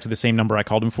think that's actually the same number I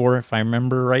called him for, if I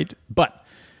remember right. But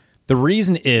the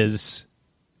reason is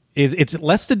it's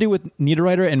less to do with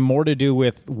Niederreiter and more to do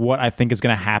with what I think is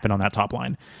going to happen on that top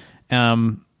line.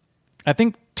 I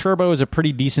think Turbo is a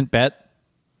pretty decent bet,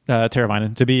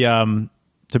 Teravainen,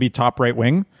 to be top right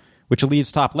wing, which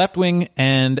leaves top left wing.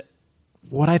 And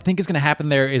what I think is going to happen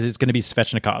there is it's going to be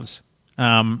Svechnikov's.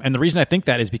 And the reason I think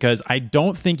that is because I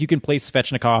don't think you can play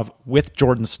Svechnikov with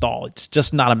Jordan Staal. It's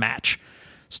just not a match.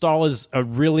 Staal is a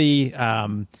really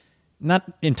not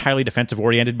entirely defensive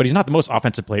oriented, but he's not the most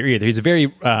offensive player either. He's a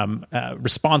very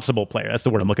responsible player. That's the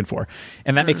word I'm looking for.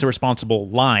 And that makes a responsible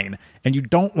line. And you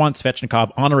don't want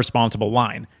Svechnikov on a responsible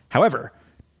line. However,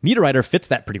 Niederreiter fits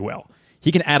that pretty well.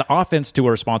 He can add offense to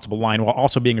a responsible line while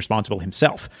also being responsible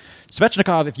himself.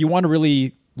 Svechnikov, if you want to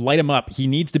really light him up. He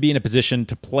needs to be in a position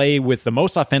to play with the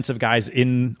most offensive guys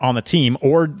on the team,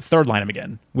 or third line him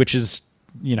again, which is,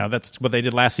 that's what they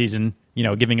did last season,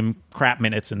 giving him crap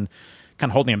minutes and kind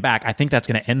of holding him back. I think that's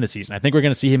going to end the season. I think we're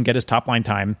going to see him get his top line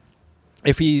time.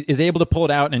 If he is able to pull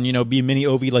it out and, be mini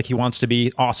Ovi like he wants to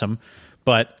be, awesome.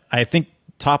 But I think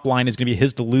top line is going to be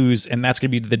his to lose, and that's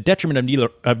going to be to the detriment of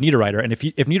Niederreiter. And if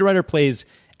Niederreiter plays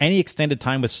any extended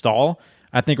time with Stahl,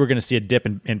 I think we're going to see a dip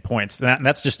in points. And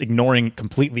that's just ignoring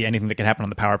completely anything that could happen on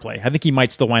the power play. I think he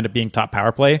might still wind up being top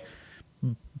power play,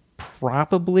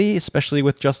 probably, especially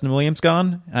with Justin Williams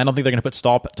gone. I don't think they're going to put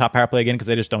Stahl top power play again because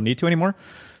they just don't need to anymore.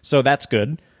 So that's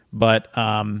good. But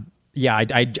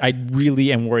I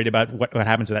really am worried about what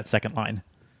happens to that second line.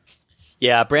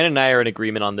 Yeah, Brandon and I are in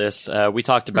agreement on this. We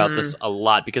talked about this a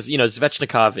lot because,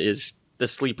 Svechnikov is the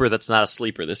sleeper that's not a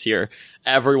sleeper this year.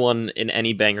 Everyone in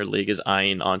any banger league is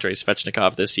eyeing Andrei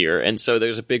Svechnikov this year. And so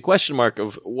there's a big question mark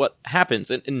of what happens.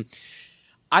 And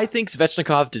I think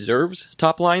Svechnikov deserves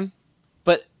top line,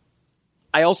 but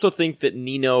I also think that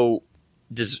Nino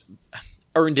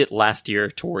earned it last year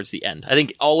towards the end. I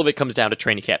think all of it comes down to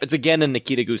training camp. It's again a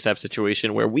Nikita Gusev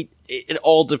situation where it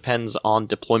all depends on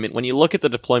deployment. When you look at the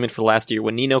deployment for last year,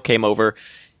 when Nino came over,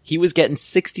 he was getting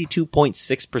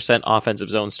 62.6%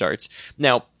 offensive zone starts.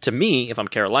 Now, to me, if I'm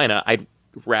Carolina, I'd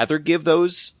rather give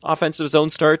those offensive zone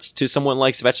starts to someone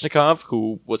like Svechnikov,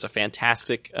 who was a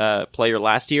fantastic player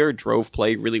last year, drove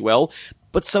play really well,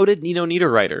 but so did Nino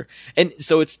Niederreiter. And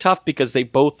so it's tough because they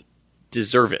both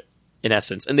deserve it, in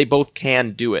essence, and they both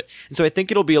can do it. And so I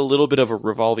think it'll be a little bit of a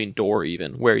revolving door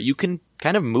even, where you can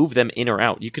kind of move them in or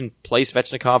out. You can play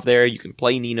Svechnikov there, you can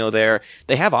play Nino there.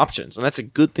 They have options, and that's a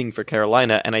good thing for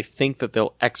Carolina, and I think that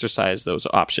they'll exercise those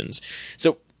options.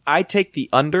 So I take the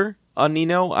under on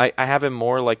Nino. I have him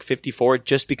more like 54,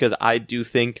 just because I do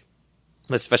think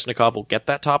that Svechnikov will get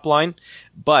that top line.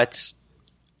 But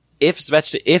if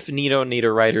Nino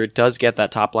Niederreiter does get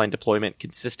that top line deployment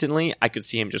consistently, I could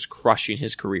see him just crushing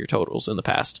his career totals in the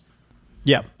past.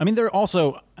 Yeah. I mean,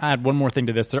 add one more thing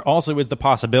to this. There also is the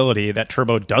possibility that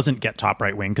Turbo doesn't get top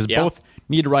right wing, because both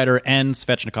Niederreiter and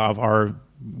Svechnikov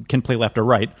can play left or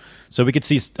right. So we could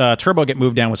see Turbo get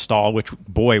moved down with Stahl, which,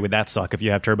 boy, would that suck if you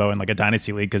have Turbo in like a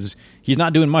dynasty league, because he's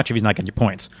not doing much if he's not getting your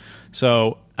points.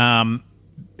 So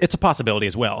it's a possibility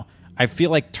as well. I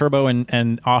feel like Turbo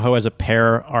and Aho as a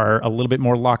pair are a little bit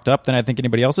more locked up than I think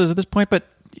anybody else is at this point, but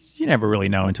you never really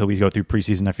know until we go through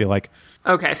preseason, I feel like.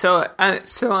 Okay, so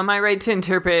am I right to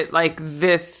interpret like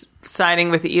this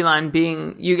siding with Elon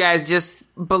being you guys just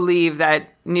believe that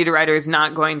Niederreiter is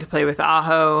not going to play with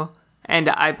Aho, and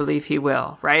I believe he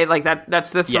will, right? Like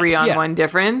that's the 3-on-1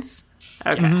 difference?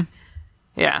 Okay. Mm-hmm.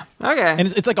 Yeah, okay.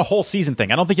 And it's like a whole season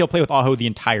thing. I don't think he'll play with Aho the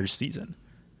entire season.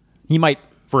 He might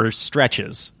for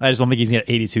stretches. I just don't think he's going to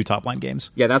get 82 top-line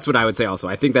games. Yeah, that's what I would say also.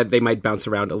 I think that they might bounce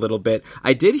around a little bit.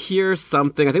 I did hear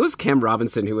something, I think it was Cam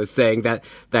Robinson who was saying that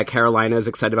Carolina is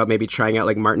excited about maybe trying out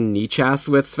like Martin Necas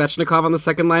with Svechnikov on the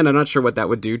second line. I'm not sure what that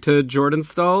would do to Jordan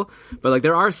Stahl, but like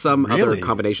there are some other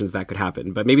combinations that could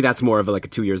happen. But maybe that's more of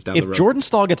like 2 years down the road. If Jordan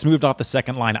Stahl gets moved off the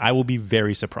second line, I will be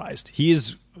very surprised. He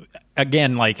is,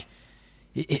 again, like...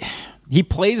 He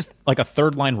plays like a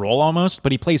third line role almost,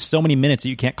 but he plays so many minutes that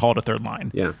you can't call it a third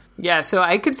line. Yeah, so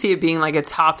I could see it being like a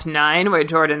top 9 where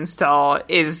Jordan Stahl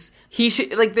is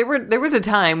there was a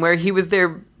time where he was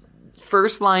their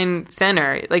first line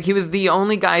center. Like he was the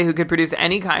only guy who could produce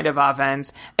any kind of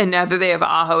offense, and now that they have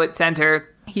Aho at center,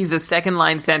 he's a second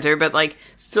line center, but like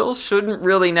still shouldn't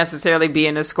really necessarily be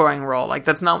in a scoring role. Like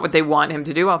that's not what they want him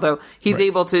to do, although he's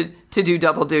able to do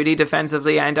double duty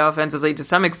defensively and offensively to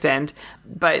some extent.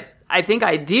 But I think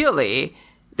ideally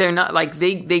they're not like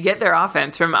they get their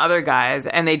offense from other guys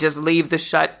and they just leave the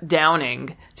shut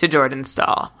downing to Jordan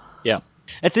Stahl. Yeah.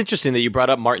 It's interesting that you brought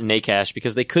up Martin Necas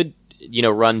because they could,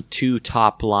 run two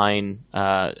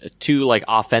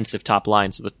offensive top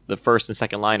lines. So the first and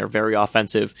second line are very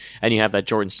offensive, and you have that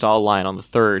Jordan Stahl line on the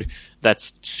third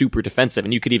that's super defensive.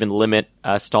 And you could even limit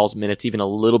Stahl's minutes even a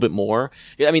little bit more.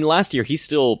 I mean, last year he's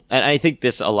still, and I think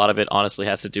a lot of it honestly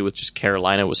has to do with just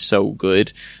Carolina was so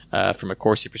good from a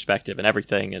Corsi perspective and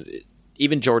everything.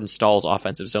 Even Jordan Stahl's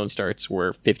offensive zone starts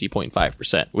were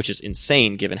 50.5%, which is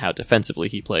insane given how defensively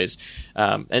he plays.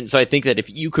 And so I think that if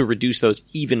you could reduce those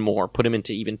even more, put him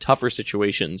into even tougher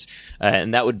situations,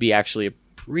 and that would be actually a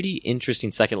pretty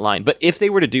interesting second line. But if they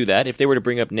were to do that, if they were to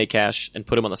bring up Necas and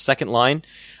put him on the second line,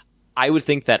 I would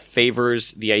think that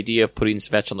favors the idea of putting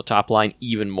Svech on the top line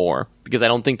even more, because I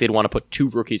don't think they'd want to put two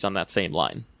rookies on that same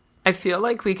line. I feel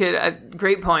like we could,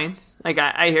 great points. Like,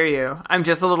 I hear you. I'm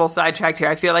just a little sidetracked here.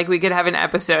 I feel like we could have an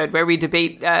episode where we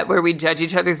debate, where we judge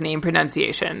each other's name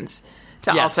pronunciations.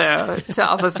 to Yes.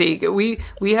 also see.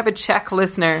 We have a Czech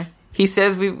listener. He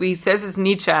says he says it's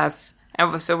Nichas.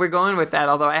 And so we're going with that,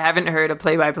 although I haven't heard a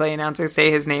play-by-play announcer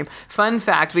say his name. Fun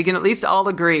fact, we can at least all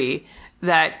agree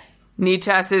that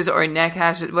Nichas's or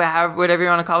Nekash, whatever you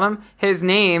want to call him, his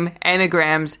name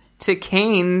anagrams to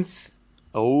Kane's.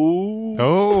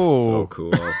 Oh. So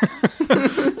cool.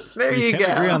 There you Can't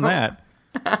go. agree on that.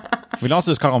 We'd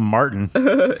also just call him Martin.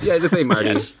 Yeah, just say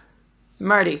Marty.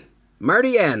 Marty.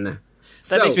 Marty N.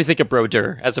 That makes me think of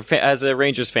Brodeur. As a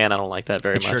Rangers fan, I don't like that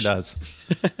very It much. sure does.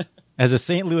 As a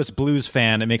St. Louis Blues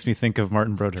fan, it makes me think of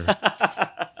Martin Brodeur.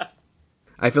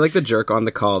 I feel like the jerk on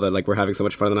the call that like we're having so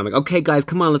much fun, and I'm like, okay, guys,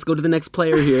 come on, let's go to the next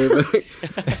player here.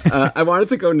 But, I wanted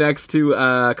to go next to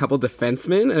a couple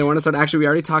defensemen, and I want to start. Actually, we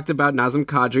already talked about Nazem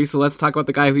Kadri, so let's talk about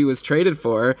the guy who he was traded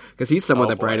for, because he's someone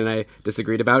that Brian and I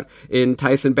disagreed about. In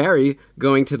Tyson Barrie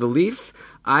going to the Leafs,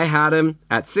 I had him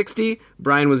at 60.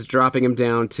 Brian was dropping him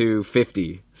down to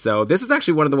 50. So this is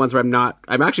actually one of the ones where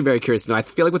I'm actually very curious to know. I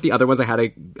feel like with the other ones, I had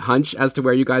a hunch as to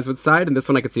where you guys would side, and this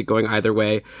one I could see it going either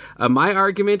way. My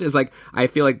argument is like, I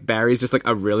feel like Barry's just like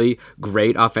a really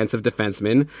great offensive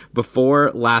defenseman.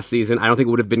 Before last season, I don't think it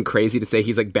would have been crazy to say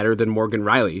he's like better than Morgan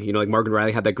Rielly. You know, like Morgan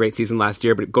Rielly had that great season last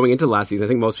year, but going into last season, I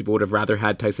think most people would have rather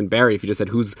had Tyson Barrie if you just said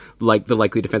who's like the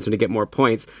likely defenseman to get more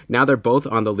points. Now they're both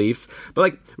on the Leafs, but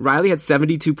like Rielly had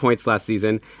 72 points last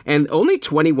season and only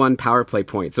 21 power play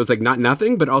points. So it's like not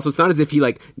nothing, but also it's not as if he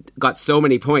like got so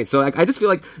many points. So like I just feel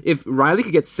like if Rielly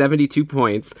could get 72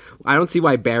 points, I don't see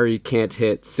why Barrie can't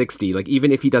hit 60. Like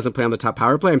even if he doesn't play on the top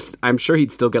power play, I'm sure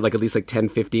he'd still get like at least like 10,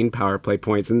 15 power play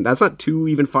points, and that's not too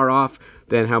even far off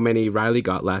than how many Rielly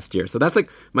got last year. So that's like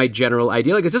my general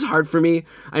idea. Like it's just hard for me.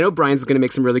 I know Brian's going to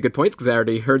make some really good points because I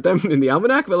already heard them in the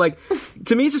almanac, but like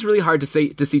to me it's just really hard to see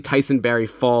Tyson Barrie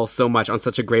fall so much on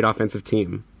such a great offensive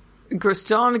team.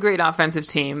 Still on a great offensive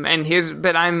team,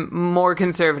 but I'm more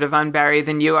conservative on Barrie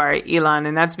than you are, Elon,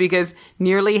 and that's because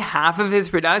nearly half of his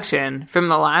production from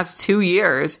the last 2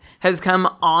 years has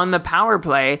come on the power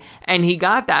play, and he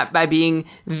got that by being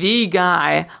the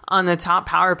guy on the top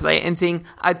power play and seeing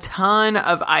a ton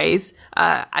of ice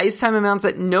time amounts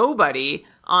that nobody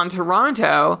on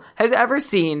Toronto has ever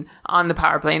seen on the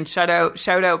power play. And shout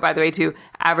out, by the way, to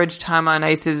Average Time on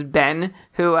Ice's Ben,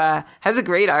 who has a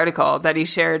great article that he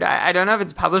shared. I don't know if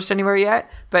it's published anywhere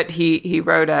yet, but he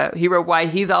wrote why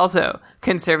he's also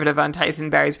conservative on Tyson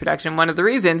Barrie's production. One of the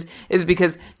reasons is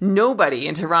because nobody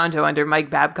in Toronto under Mike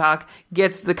Babcock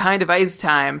gets the kind of ice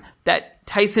time that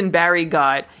Tyson Barrie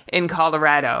got in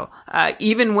Colorado.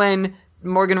 Even when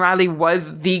Morgan Rielly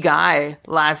was the guy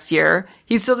last year,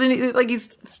 he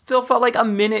still felt like a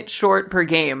minute short per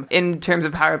game in terms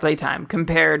of power play time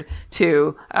compared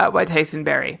to what Tyson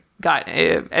Barrie got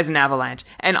as an Avalanche.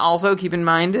 And also keep in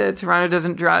mind, Toronto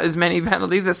doesn't draw as many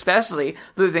penalties, especially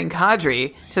losing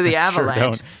Kadri to the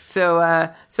Avalanche.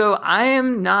 Sure so I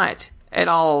am not at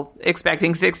all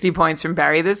expecting 60 points from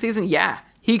Barrie this season. Yeah,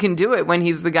 he can do it when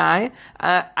he's the guy.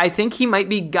 I think he might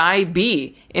be guy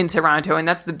B in Toronto, and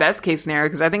that's the best case scenario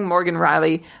because I think Morgan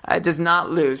Rielly does not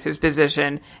lose his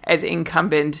position as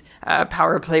incumbent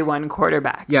power play one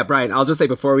quarterback. Yeah, Brian, I'll just say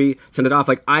before we send it off,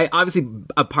 like I obviously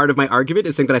a part of my argument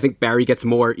is saying that I think Barrie gets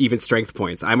more even strength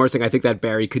points. I'm more saying I think that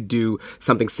Barrie could do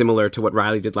something similar to what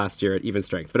Rielly did last year at even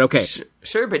strength. But okay.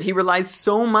 Sure, but he relies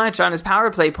so much on his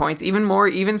power play points. Even more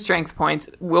even strength points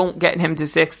won't get him to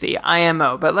 60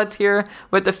 IMO. But let's hear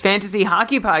what the Fantasy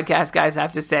Hockey Podcast guys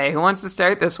have to say. Who wants to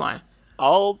start this one?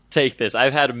 I'll take this.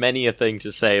 I've had many a thing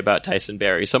to say about Tyson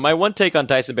Barrie. So my one take on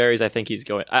Tyson Barrie is I think he's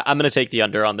going... I'm going to take the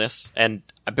under on this. And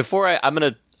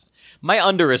my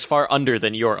under is far under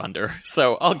than your under.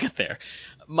 So I'll get there.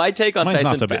 My take on Mine's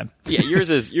Tyson... not so bad. Yeah, yours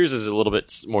is a little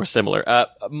bit more similar.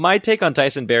 My take on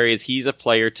Tyson Barrie is he's a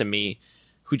player to me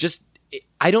who just...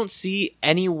 I don't see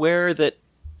anywhere that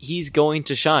he's going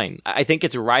to shine. I think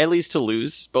it's Rielly's to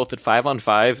lose, both at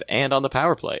 5-on-5 and on the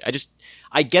power play.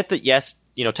 I get that, yes,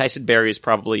 Tyson Barrie is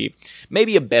probably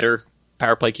maybe a better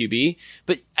power play QB,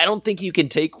 but I don't think you can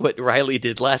take what Rielly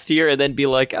did last year and then be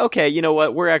like, okay, you know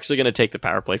what, we're actually going to take the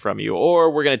power play from you,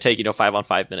 or we're going to take,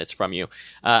 5-on-5 minutes from you.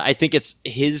 I think it's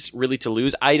his really to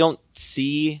lose. I don't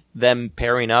see them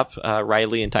pairing up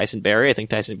Rielly and Tyson Barrie. I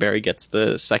think Tyson Barrie gets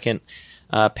the second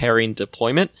pairing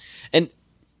deployment. And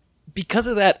because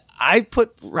of that, I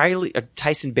put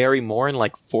Tyson Barrie more in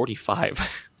like 45,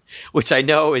 which I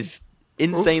know is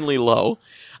insanely low.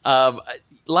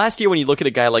 Last year, when you look at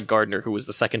a guy like Gardner, who was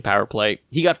the second power play,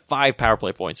 he got 5 power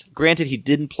play points. Granted, he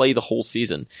didn't play the whole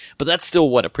season, but that's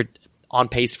still on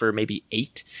pace for maybe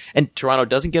 8. And Toronto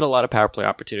doesn't get a lot of power play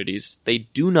opportunities. They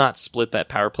do not split that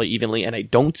power play evenly, and I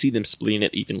don't see them splitting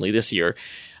it evenly this year.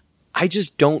 I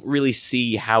just don't really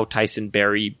see how Tyson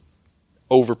Barrie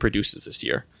overproduces this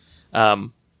year.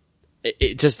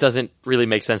 It just doesn't really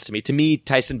make sense to me. To me,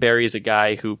 Tyson Barrie is a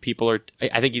guy who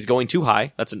I think he's going too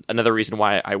high. That's another reason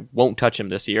why I won't touch him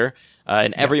this year.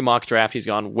 In every mock draft, he's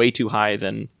gone way too high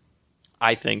than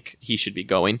I think he should be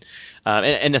going.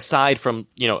 And aside from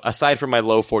my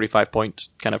low 45-point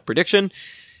kind of prediction,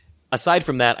 aside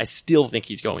from that, I still think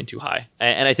he's going too high.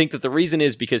 And I think that the reason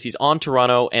is because he's on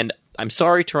Toronto, and I'm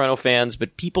sorry, Toronto fans,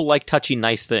 but people like touchy,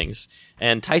 nice things.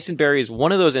 And Tyson Barrie is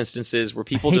one of those instances where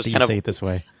people just kind of say it this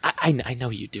way. I know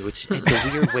you do. It's a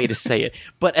weird way to say it.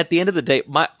 But at the end of the day,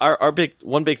 our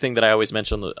big thing that I always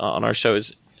mention on our show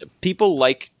is people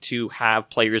like to have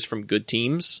players from good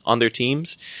teams on their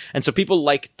teams. And so people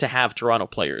like to have Toronto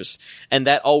players. And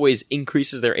that always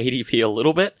increases their ADP a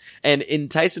little bit. And in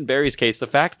Tyson Barrie's case, the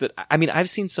fact that, I've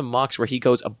seen some mocks where he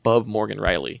goes above Morgan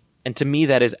Rielly. And to me,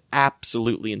 that is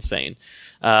absolutely insane.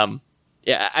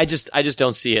 I just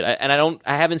don't see it. I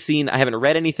haven't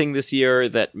read anything this year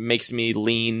that makes me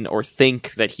lean or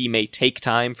think that he may take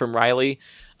time from Rielly.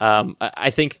 I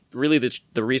think really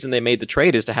the reason they made the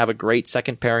trade is to have a great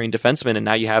second pairing defenseman, and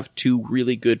now you have two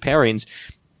really good pairings.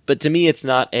 But to me, it's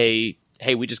not hey,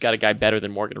 we just got a guy better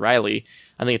than Morgan Rielly.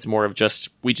 I think it's more of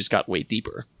we just got way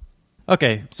deeper.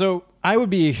 Okay, so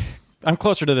I'm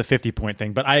closer to the 50-point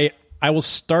thing, but I will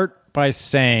start by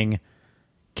saying,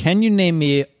 can you name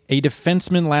me a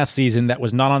defenseman last season that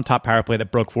was not on top power play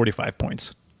that broke 45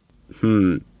 points?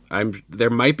 There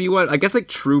might be one. I guess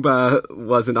Trouba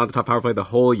wasn't on the top power play the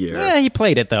whole year. Yeah, he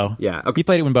played it though. Yeah, okay. He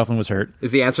played it when Bufflin was hurt.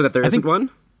 Is the answer that there isn't one?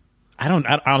 I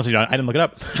honestly don't. I didn't look it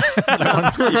up. I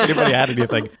wanted to see if anybody had to be a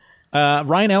thing.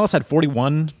 Ryan Ellis had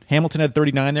 41. Hamilton had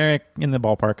 39 there in the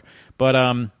ballpark.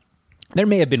 But there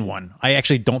may have been one. I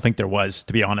actually don't think there was,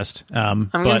 to be honest. I'm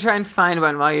going to try and find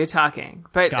one while you're talking.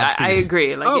 But I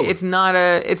agree. It's not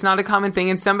a common thing.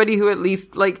 And somebody who at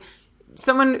least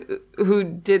someone who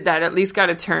did that at least got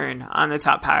a turn on the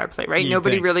top power play, right?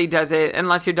 Nobody really does it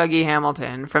unless you're Dougie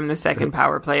Hamilton from the second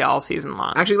power play all season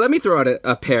long. Actually, let me throw out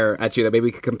a pair at you that maybe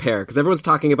we could compare, because everyone's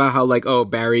talking about how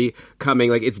Barrie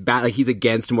coming, it's bad, he's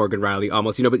against Morgan Rielly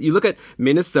almost, but you look at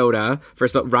Minnesota.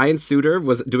 First of all, Ryan Suter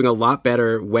was doing a lot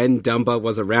better when Dumba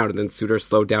was around, and then Suter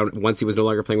slowed down once he was no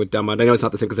longer playing with Dumba. And I know it's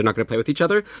not the same because they're not going to play with each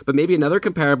other, but maybe another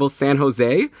comparable, San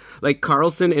Jose,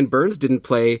 Carlson and Burns didn't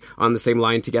play on the same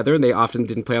line together, and they often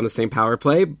didn't play on the same power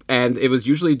play, and it was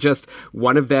usually just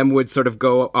one of them would sort of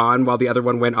go on while the other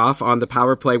one went off on the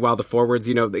power play, while the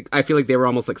forwards, I feel like they were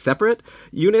almost separate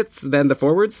units than the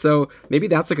forwards. So maybe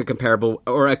that's a comparable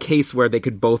or a case where they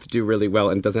could both do really well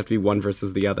and it doesn't have to be one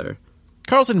versus the other.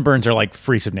 Carlson and Burns are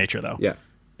freaks of nature, though. Yeah.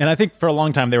 And I think for a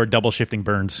long time they were double shifting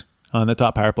Burns on the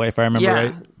top power play, if I remember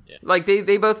right.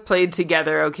 They both played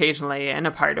together occasionally and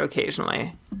apart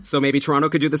occasionally. So maybe Toronto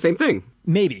could do the same thing.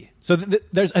 Maybe. So I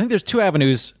think there's two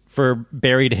avenues for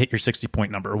Barrie to hit your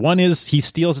 60-point number. One is he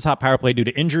steals the top power play due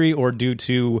to injury or due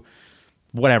to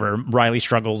whatever, Rielly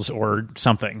struggles or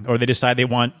something, or they decide they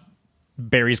want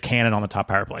Barrie's cannon on the top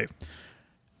power play.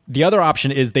 The other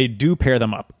option is they do pair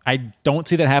them up. I don't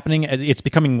see that happening. It's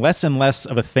becoming less and less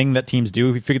of a thing that teams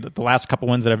do. We figured that the last couple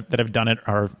ones that have done it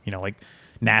are,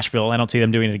 Nashville. I don't see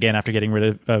them doing it again after getting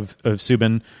rid of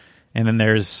Subban. And then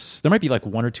there might be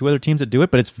one or two other teams that do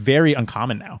it, but it's very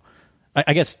uncommon now.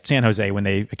 I guess San Jose, when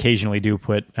they occasionally do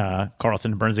put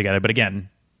Carlson and Burns together. But again,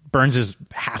 Burns is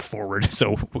half forward,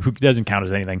 so who doesn't count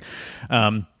as anything.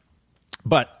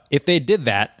 But if they did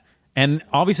that, and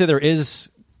obviously there is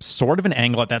sort of an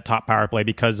angle at that top power play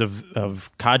because of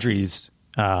Kadri's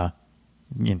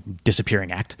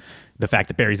disappearing act, the fact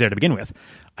that Barrie's there to begin with.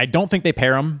 I don't think they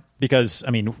pair them because,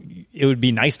 it would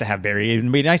be nice to have Barrie. It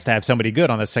would be nice to have somebody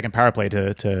good on the second power play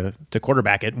to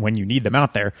quarterback it when you need them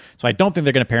out there. So I don't think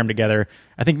they're going to pair them together.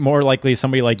 I think more likely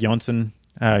somebody like Jonsson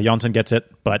gets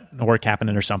it, or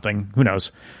Kapanen or something. Who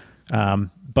knows?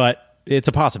 But it's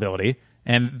a possibility.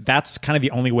 And that's kind of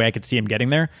the only way I could see him getting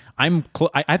there.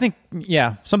 I think,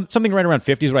 something right around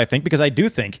 50 is what I think, because I do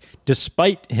think,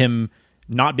 despite him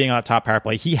not being on a top power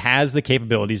play, he has the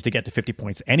capabilities to get to 50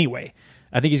 points anyway.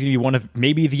 I think he's going to be one of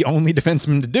maybe the only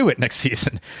defensemen to do it next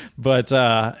season. But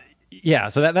so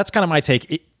that's kind of my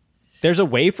take. There's a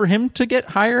way for him to get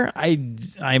higher.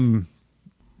 I'm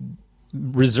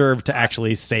reserved to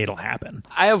actually say it'll happen.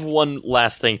 I have one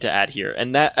last thing to add here,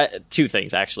 and that two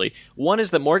things actually. One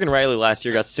is that Morgan Rielly last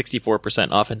year got 64%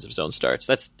 offensive zone starts.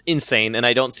 That's insane, and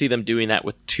I don't see them doing that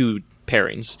with two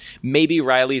pairings. Maybe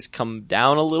Rielly's come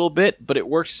down a little bit, but it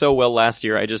worked so well last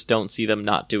year, I just don't see them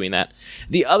not doing that.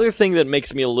 The other thing that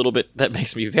makes me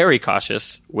very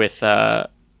cautious with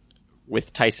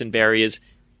Tyson Barrie is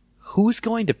who's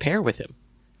going to pair with him?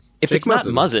 if Jake it's not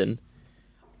Muzzin,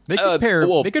 They could pair.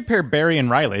 well- They could pair Barry and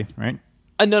Riley, right?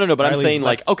 no. But I'm Riley's saying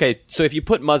left. like, okay, so if you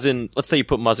put Muzzin, let's say you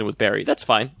put Muzzin with Barry, that's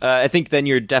fine. I think then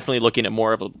you're definitely looking at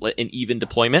more of an even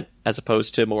deployment as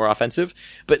opposed to more offensive.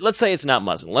 But let's say it's not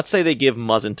Muzzin. Let's say they give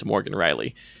Muzzin to Morgan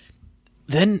Riley.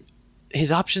 Then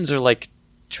his options are like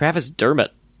Travis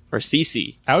Dermott or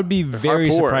CeCe. I would be very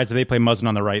Harpour. surprised if they play Muzzin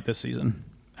on the right this season.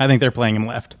 I think they're playing him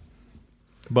left.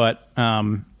 But I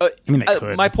mean, they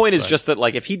could. My point is but- just that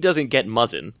like if he doesn't get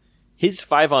Muzzin, his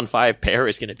 5-on-5 pair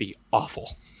is going to be awful.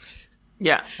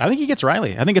 Yeah. I think he gets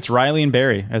Riley. I think it's Riley and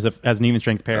Barry as an even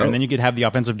strength pair, Oh. and then you could have the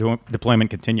offensive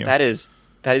deployment continue. That is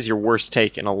your worst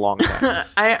take in a long time.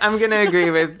 I'm going to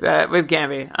agree with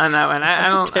Gamby on that one. I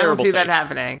don't terrible see that take.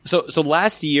 happening. So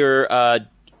last year,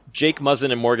 Jake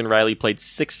Muzzin and Morgan Riley played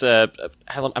 6.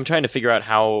 I'm trying to figure out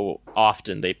how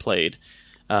often they played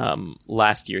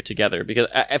last year together, because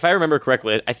if I remember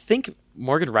correctly, I think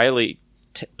Morgan Riley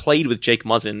played with Jake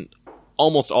Muzzin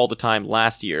almost all the time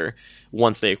last year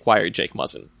once they acquired Jake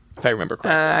Muzzin, if I remember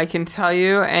correctly. I can tell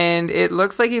you, and it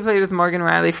looks like he played with Morgan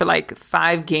Riley for like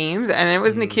 5 games, and it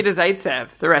was Nikita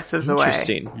Zaitsev the rest of the way.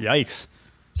 Interesting. Yikes.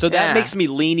 So that Yeah. makes me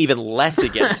lean even less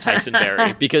against Tyson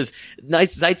Barry because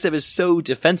Zaitsev is so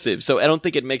defensive. So I don't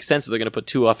think it makes sense that they're going to put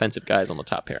 2 offensive guys on the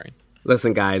top pairing.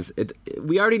 Listen, guys,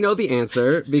 we already know the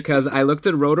answer because I looked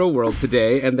at Roto World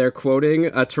today, and they're quoting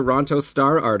a Toronto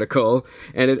Star article,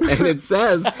 and it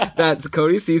says that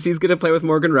Cody Cece's going to play with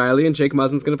Morgan Riley and Jake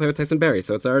Muzzin's going to play with Tyson Barry.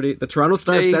 So it's already the Toronto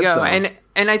Star There you says go. so.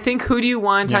 And I think who do you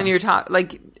want on your top?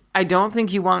 Like, I don't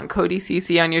think you want Cody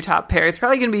Cece on your top pair. It's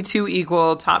probably going to be 2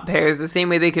 equal top pairs, the same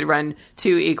way they could run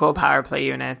 2 equal power play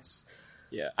units.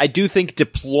 Yeah, I do think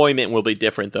deployment will be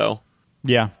different though.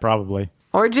 Yeah, probably.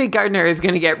 Or Jake Gardner is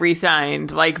going to get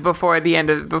re-signed like before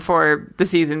the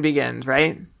season begins,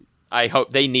 right? I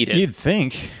hope they need it. You'd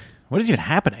think. What is even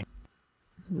happening?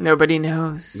 Nobody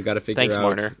knows. We got to figure Thanks,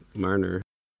 out Marner.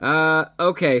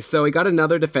 Okay, so we got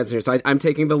another defenseman here. So I'm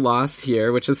taking the loss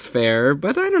here, which is fair,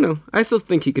 but I don't know. I still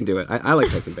think he can do it. I like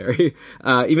Tyson Barry,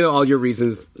 even though all your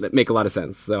reasons make a lot of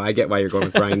sense. So I get why you're going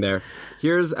with Brian there.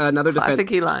 Here's another Classic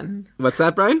defense. Elon. What's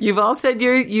that, Brian? You've all said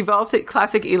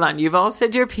classic Elon. You've all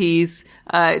said your piece.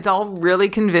 It's all really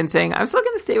convincing. I'm still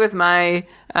going to stay with my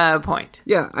point.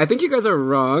 Yeah, I think you guys are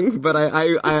wrong, but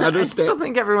I I understand. still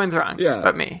think everyone's wrong. Yeah.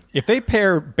 But me. If they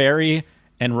pair Barry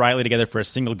and Riley together for a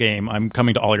single game, I'm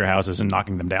coming to all your houses and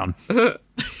knocking them down.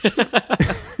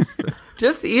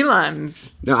 Just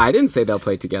Elon's. No, I didn't say they'll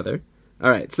play together. All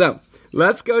right, so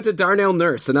let's go to Darnell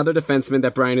Nurse, another defenseman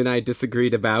that Brian and I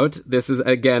disagreed about. This is,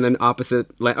 again, an opposite...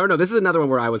 this is another one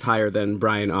where I was higher than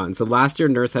Brian on. So last year,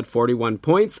 Nurse had 41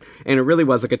 points, and it really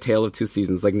was like a tale of 2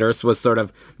 seasons. Like, Nurse was sort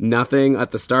of nothing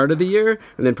at the start of the year,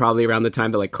 and then probably around the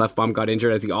time that, like, Clefbaum got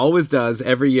injured, as he always does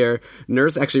every year,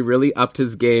 Nurse actually really upped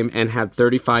his game and had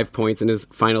 35 points in his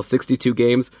final 62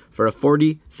 games for a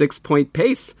 46-point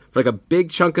pace for like a big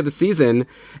chunk of the season.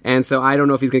 And so I don't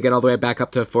know if he's going to get all the way back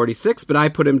up to 46, but I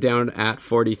put him down at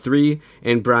 43,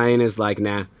 and Brian is like,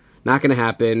 nah, not going to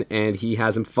happen, and he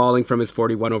has him falling from his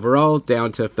 41 overall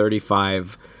down to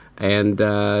 35. And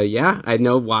yeah, I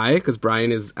know why, because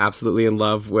Brian is absolutely in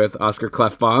love with Oscar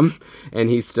Clefbaum, and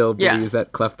he still believes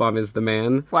that Clefbaum is the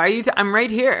man. Why are you? I'm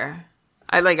right here.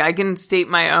 I can state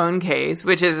my own case,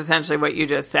 which is essentially what you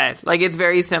just said. Like, it's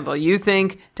very simple. You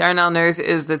think Darnell Nurse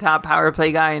is the top power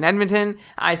play guy in Edmonton.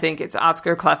 I think it's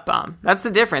Oscar Clefbaum. That's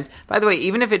the difference. By the way,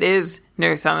 even if it is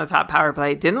Nurse on the top power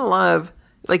play,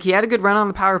 he had a good run on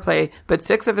the power play, but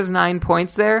 6 of his 9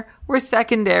 points there were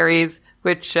secondaries,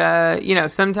 which,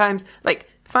 sometimes,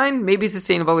 fine, maybe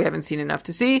sustainable. We haven't seen enough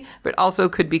to see, but also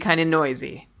could be kind of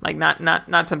noisy. Like,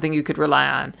 not something you could rely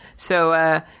on.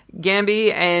 So,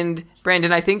 Gamby and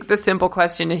Brandon, I think the simple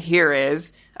question here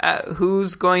is,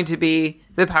 who's going to be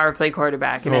the power play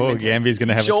quarterback in Edmonton? Gamby's going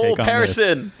to have Joel a take on this.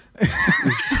 Pearson.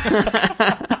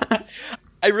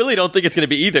 I really don't think it's going to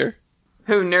be either.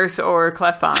 Who, Nurse or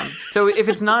Clefbaum? So if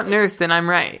it's not Nurse, then I'm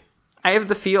right. I have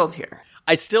the field here.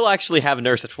 I still actually have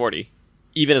Nurse at 40,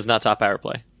 even as not top power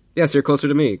play. Yes, you're closer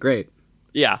to me. Great.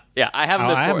 Yeah. I have him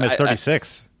I at have him 40. as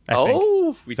 36. I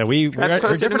Oh, think. So we're That's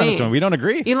closer to different on this me. one. We don't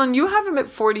agree. Elon, you have him at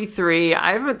 43.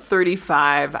 I have him at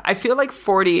 35. I feel like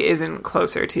 40 isn't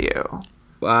closer to you.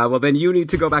 Well, then you need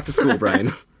to go back to school,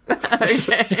 Brian.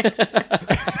 Okay.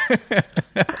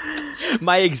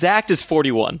 my exact is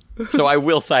 41, so I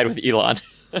will side with Elon.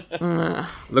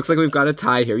 Looks like we've got a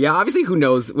tie here. Yeah, obviously, who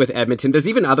knows with Edmonton? There's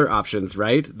even other options,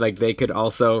 right? Like, they could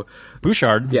also...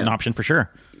 Bouchard is Yeah. an option for sure.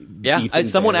 Yeah, Ethan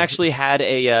someone Bear. actually had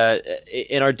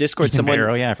in our Discord.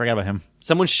 Barrow, yeah, I forgot about him.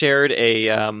 Someone shared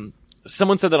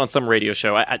someone said that on some radio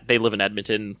show. They live in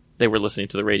Edmonton. they were listening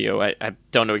to the radio. I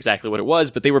don't know exactly what it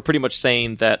was, but they were pretty much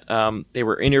saying that they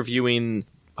were interviewing,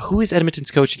 who is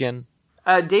Edmonton's coach again?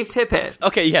 Dave Tippett.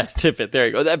 Okay, yes, Tippett. There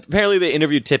you go. Apparently they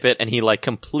interviewed Tippett, and he like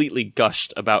completely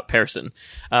gushed about Persson.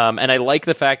 And I like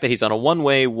the fact that he's on a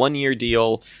one-year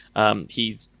deal.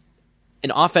 He's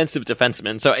an offensive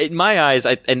defenseman. So in my eyes,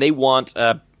 and they want...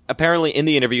 apparently in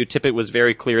the interview, Tippett was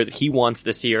very clear that he wants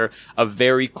this year a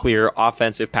very clear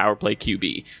offensive power play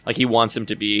QB. Like, he wants him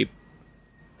to be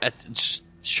a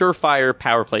surefire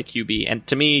power play QB. And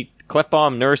to me,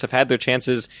 Klefbom, Nurse have had their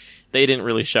chances. They didn't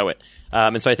really show it.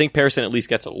 And so I think Persson at least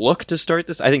gets a look to start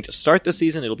this. I think to start the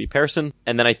season, it'll be Persson.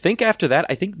 And then I think after that,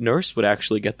 I think Nurse would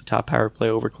actually get the top power play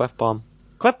over Klefbom.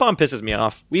 Klefbom pisses me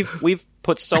off. We've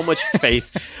put so much faith.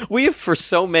 For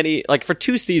so many, like for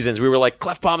 2 seasons, we were like,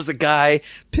 Klefbom's the guy,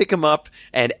 pick him up,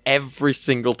 and every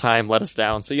single time let us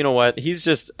down. So you know what? He's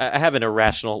just, I have an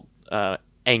irrational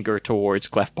anger towards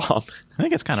Klefbom. I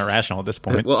think it's kind of rational at this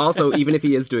point. Well, also, even if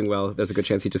he is doing well, there's a good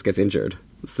chance he just gets injured.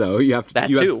 So he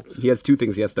has 2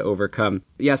 things he has to overcome.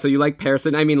 Yeah, so you like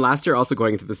Persson. I mean, last year also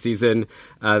going into the season,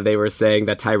 they were saying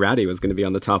that Ty Ratty was going to be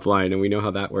on the top line, and we know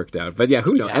how that worked out. But yeah,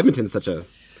 who knows? Yeah. Edmonton's such a...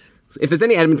 If there's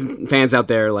any Edmonton fans out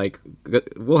there, like,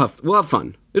 we'll have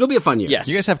fun. It'll be a fun year. Yes.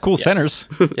 You guys have cool centers.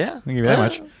 Yeah. I'll give you that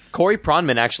much. Corey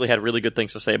Pronman actually had really good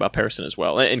things to say about Persson as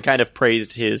well, and kind of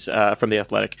praised his, from The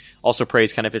Athletic, also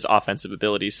praised kind of his offensive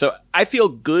abilities. So I feel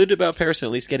good about Persson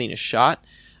at least getting a shot.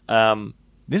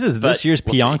 This is this year's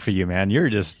Pionk for you, man. You're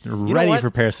just ready for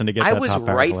Persson to get that top power play. I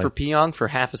was right for Pionk for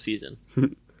half a season.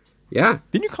 Yeah.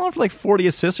 Didn't you call him for like 40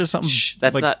 assists or something?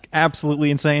 That's like, not absolutely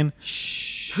insane.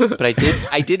 But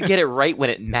I did get it right when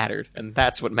it mattered, and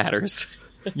that's what matters.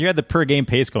 You had the per game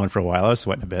pace going for a while. I was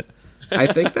sweating a bit. I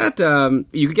think that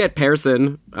you could get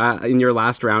Persson in your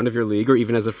last round of your league, or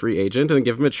even as a free agent, and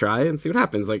give him a try and see what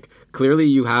happens. Like, clearly,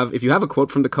 if you have a quote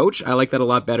from the coach, I like that a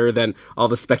lot better than all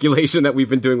the speculation that we've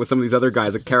been doing with some of these other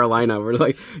guys at Carolina. Where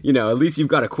like, at least you've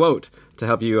got a quote to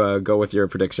help you go with your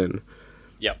prediction.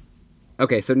 Yep.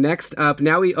 Okay, so next up,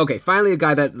 finally a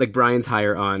guy that like Brian's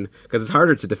higher on, because it's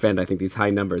harder to defend, I think, these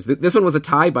high numbers. This one was a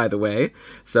tie, by the way,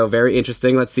 so very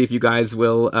interesting. Let's see if you guys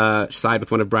will side with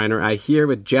one of Brian or I here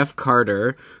with Jeff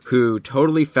Carter, who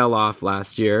totally fell off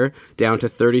last year, down to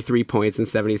 33 points in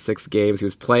 76 games. He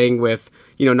was playing with,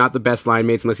 not the best line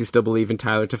mates unless you still believe in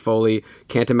Tyler Toffoli.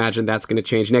 Can't imagine that's going to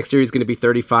change. Next year, he's going to be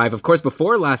 35. Of course,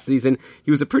 before last season, he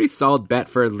was a pretty solid bet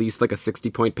for at least like a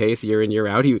 60-point pace year in, year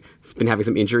out. He's been having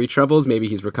some injury troubles. Maybe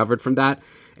he's recovered from that.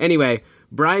 Anyway,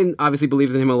 Brian obviously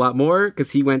believes in him a lot more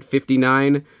because he went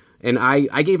 59, and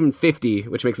I gave him 50,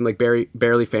 which makes him like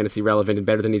barely fantasy relevant and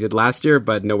better than he did last year,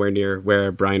 but nowhere near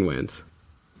where Brian went.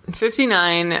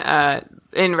 59,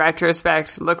 in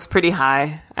retrospect, looks pretty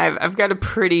high. I've got a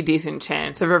pretty decent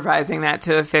chance of revising that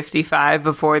to a 55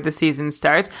 before the season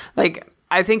starts. Like,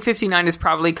 I think 59 is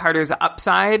probably Carter's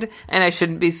upside, and I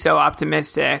shouldn't be so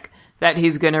optimistic that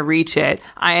he's going to reach it.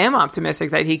 I am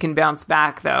optimistic that he can bounce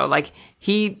back, though. Like,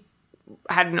 he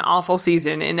had an awful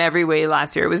season in every way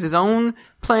last year. It was his own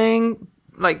playing,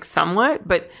 like, somewhat,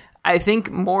 but I think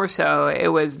more so it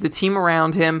was the team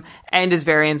around him and his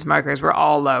variance markers were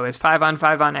all low. His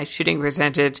 5-on-5 on ice shooting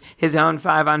percentage, his own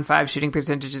 5-on-5 shooting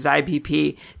percentage, his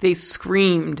IPP, they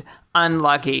screamed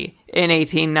unlucky in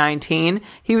 18-19.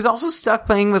 He was also stuck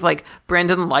playing with like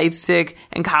Brendan Leipzig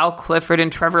and Kyle Clifford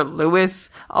and Trevor Lewis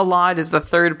a lot as the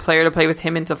third player to play with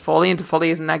him and Toffoli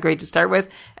isn't that great to start with.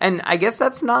 And I guess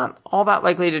that's not all that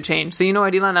likely to change. So you know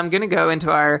what, Elon, I'm going to go into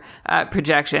our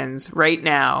projections right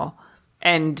now.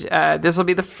 And this will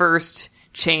be the first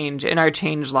change in our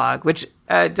change log, which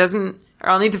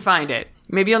I'll need to find it.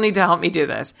 Maybe you'll need to help me do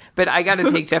this. But I got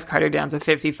to take Jeff Carter down to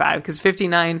 55, because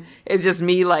 59 is just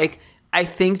me like, I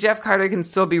think Jeff Carter can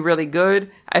still be really good.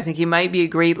 I think he might be a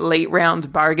great late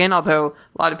round bargain, although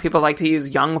a lot of people like to use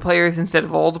young players instead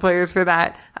of old players for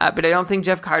that. But I don't think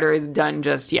Jeff Carter is done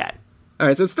just yet. All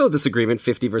right, so it's still a disagreement,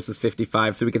 50 versus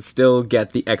 55, so we can still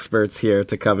get the experts here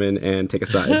to come in and take a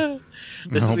side.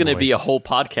 This is going to be a whole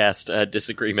podcast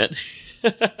disagreement.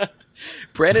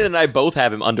 Brandon and I both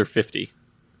have him under 50.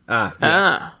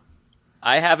 Yeah.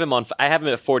 I have him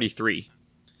at 43.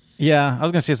 Yeah, I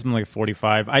was going to say something like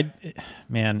 45.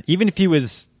 Even if he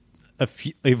was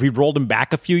if we rolled him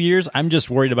back a few years, I'm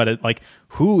just worried about it. Like,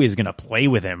 who is going to play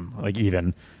with him? Like,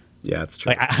 even. Yeah, it's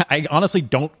true. Like, I honestly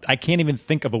I can't even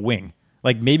think of a wing.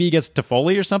 Like, maybe he gets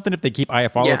Toffoli or something if they keep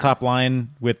Iafallo top line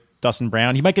with Dustin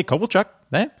Brown. He might get Kovalchuk.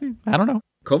 I don't know.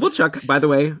 Kovalchuk, by the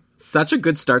way, such a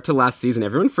good start to last season.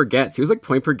 Everyone forgets. He was like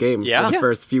point per game for the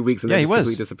first few weeks, and then he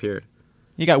completely disappeared.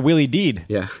 He got Willie Deed.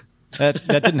 Yeah. That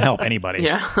didn't help anybody.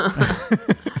 Yeah.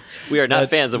 We are not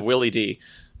fans of Willie D.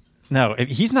 No,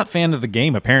 he's not fan of the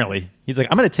game, apparently. He's like,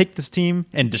 I'm going to take this team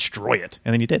and destroy it.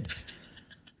 And then he did.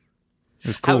 It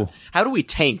was cool. How do we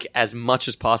tank as much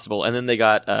as possible? And then they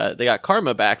got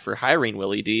karma back for hiring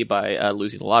Willie D by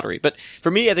losing the lottery. But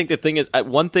for me, I think the thing is,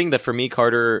 one thing that for me,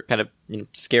 Carter kind of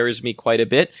scares me quite a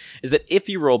bit is that if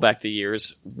you roll back the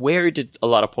years, where did a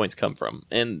lot of points come from?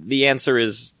 And the answer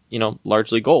is,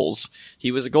 largely goals.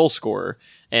 He was a goal scorer,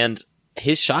 and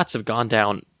his shots have gone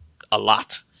down a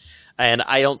lot. And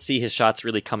I don't see his shots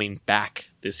really coming back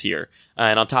this year.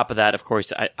 And on top of that, of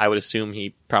course, I would assume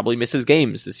he probably misses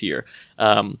games this year.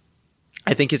 I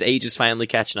think his age is finally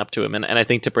catching up to him. And I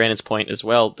think to Brandon's point as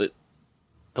well, that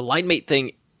the line mate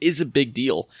thing is a big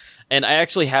deal. And I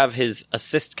actually have his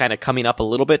assist kind of coming up a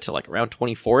little bit to like around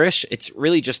 24-ish. It's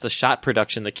really just the shot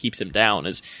production that keeps him down.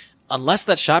 Is unless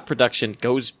that shot production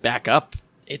goes back up,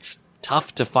 it's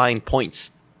tough to find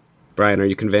points. Brian, are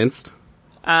you convinced?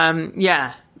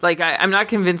 Yeah. I'm not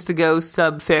convinced to go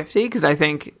sub 50 because I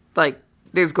think,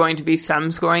 there's going to be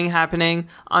some scoring happening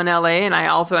on LA, and I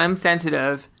also am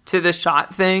sensitive to the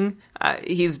shot thing.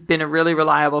 He's been a really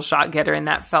reliable shot getter, and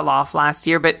that fell off last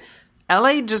year, but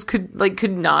LA just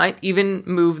could not even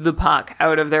move the puck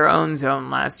out of their own zone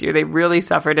last year. They really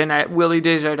suffered, and Willie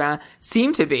Desjardins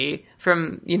seemed to be,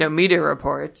 from media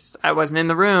reports, I wasn't in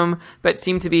the room, but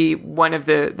seemed to be one of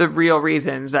the real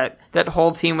reasons that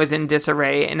whole team was in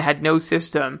disarray and had no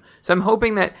system. So I'm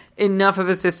hoping that enough of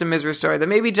a system is restored. That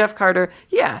maybe Jeff Carter,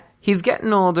 he's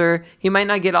getting older. He might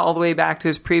not get all the way back to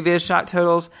his previous shot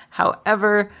totals.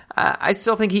 However, I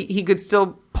still think he could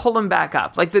still pull him back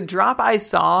up. Like the drop I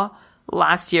saw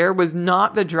last year was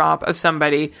not the drop of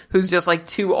somebody who's just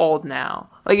too old now.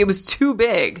 It was too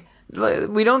big.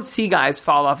 We don't see guys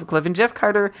fall off a cliff, and Jeff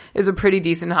Carter is a pretty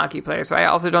decent hockey player, so I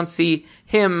also don't see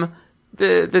him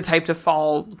the type to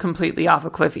fall completely off a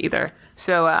cliff either.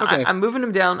 So okay. I'm moving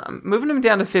him down. I'm moving him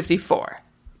down to 54.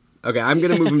 Okay, I'm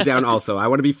going to move him down also. I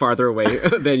want to be farther away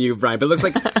than you, Brian. But it looks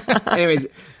like... Anyways,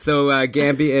 so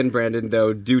Gamby and Brandon,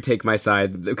 though, do take my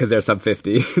side because they're sub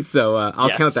 50. So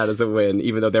I'll count that as a win,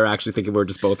 even though they're actually thinking we're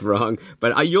just both wrong.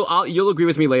 But you'll agree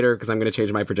with me later because I'm going to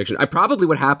change my prediction.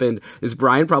 What happened is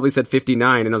Brian probably said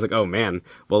 59, and I was like, oh, man.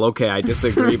 Well, okay, I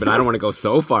disagree, but I don't want to go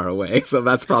so far away. So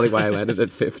that's probably why I landed at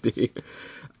 50.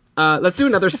 Let's do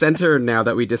another center now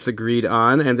that we disagreed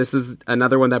on, and this is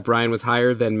another one that Brian was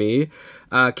higher than me.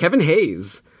 Kevin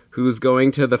Hayes, who's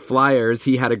going to the Flyers.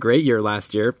 He had a great year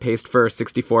last year, paced for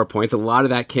 64 points. A lot of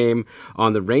that came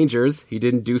on the Rangers. He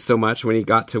didn't do so much when he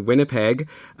got to Winnipeg.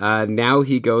 Now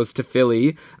he goes to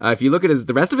Philly. If you look at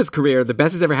the rest of his career, the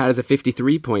best he's ever had is a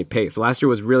 53-point pace. Last year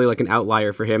was really an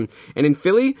outlier for him. And in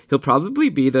Philly, he'll probably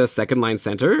be the second-line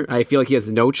center. I feel like he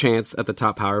has no chance at the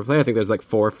top power play. I think there's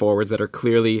 4 forwards that are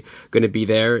clearly going to be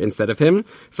there instead of him.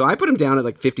 So I put him down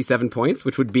at 57 points,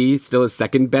 which would be still his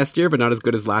second best year, but not as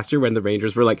good as last year when the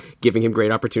Rangers were giving him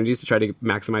great opportunities to try to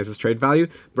maximize his trade value.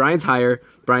 Brian's higher.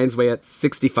 Brian's way at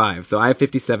 65. So I have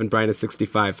 57. Brian is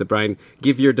 65. So Brian,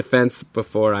 give your defense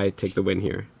before I take the win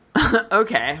here.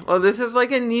 Okay. Well, this is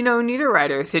a Nino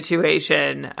Niederreiter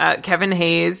situation. Kevin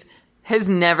Hayes has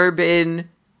never been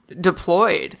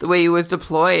deployed the way he was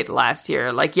deployed last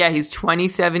year. He's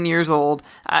 27 years old.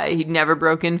 He'd never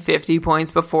broken 50 points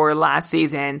before last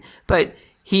season, but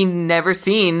he never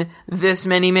seen this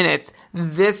many minutes,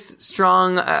 this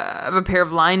strong of a pair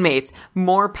of line mates,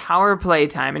 more power play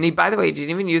time. And he, by the way,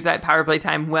 didn't even use that power play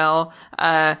time well.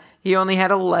 He only had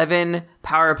 11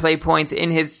 power play points in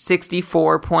his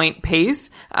 64-point pace.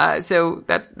 So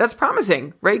that's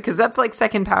promising, right? Because that's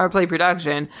second power play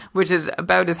production, which is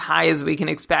about as high as we can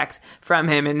expect from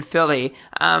him in Philly.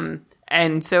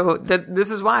 And so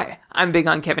this is why I'm big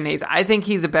on Kevin Hayes. I think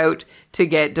he's about to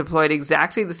get deployed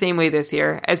exactly the same way this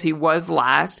year as he was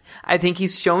last. I think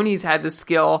he's shown he's had the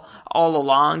skill all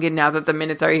along, and now that the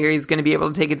minutes are here, he's going to be able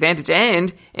to take advantage.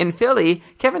 And in Philly,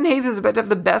 Kevin Hayes is about to have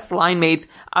the best line mates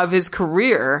of his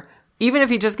career, even if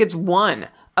he just gets one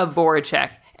of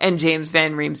Voracek and James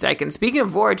Van Riemsdyk. And speaking of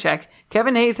Voracek,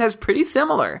 Kevin Hayes has pretty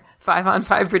similar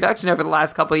 5-on-5 production over the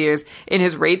last couple of years in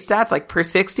his rate stats, per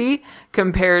 60,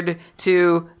 compared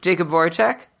to Jacob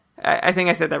Voracek. I think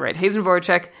I said that right. Hayes and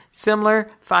Voracek, similar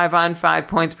 5-on-5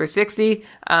 points per 60.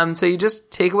 So you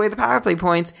just take away the power play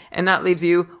points, and that leaves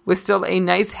you with still a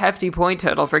nice hefty point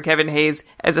total for Kevin Hayes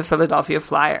as a Philadelphia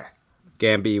Flyer.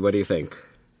 Gamby, what do you think?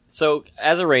 So,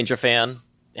 as a Ranger fan,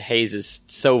 Hayes is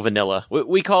so vanilla.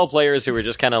 We call players who are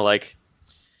just kind of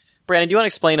Brandon, do you want to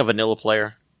explain a vanilla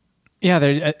player? Yeah,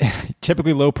 they're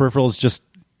typically low peripherals. Just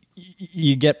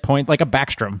you get points like a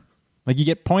Backstrom. You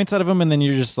get points out of them, and then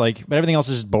you're just but everything else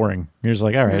is just boring. You're just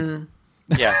all right.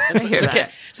 Yeah.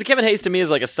 So Kevin Hayes to me is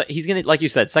like he's going to, like you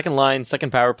said, second line,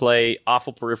 second power play,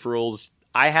 awful peripherals.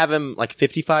 I have him like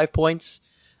 55 points.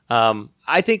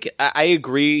 I think I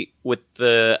agree with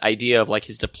the idea of like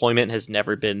his deployment has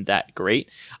never been that great.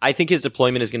 I think his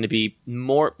deployment is going to be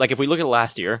more like if we look at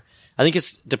last year, I think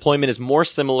his deployment is more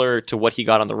similar to what he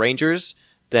got on the Rangers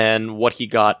than what he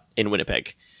got in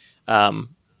Winnipeg. I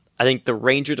think the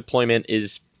Ranger deployment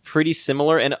is pretty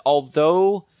similar. And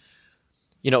although,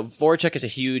 Voracek is a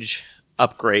huge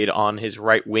upgrade on his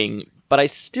right wing, but I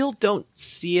still don't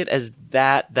see it as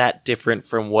that different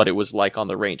from what it was like on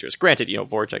the Rangers. Granted,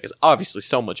 Voracek is obviously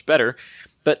so much better,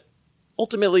 but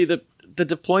ultimately the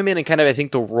deployment and kind of, I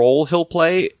think, the role he'll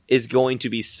play is going to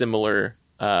be similar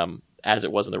as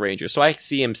it was in the Rangers. So I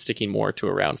see him sticking more to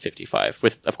around 55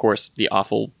 with, of course, the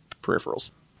awful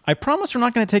peripherals. I promise we're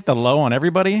not going to take the low on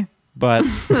everybody, but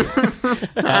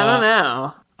I don't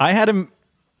know. I had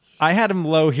him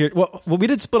low here. Well, we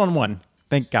did split on one.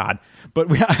 Thank God.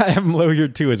 But I have him low here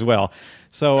too as well.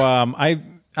 So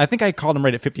I think I called him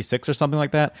right at 56 or something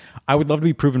like that. I would love to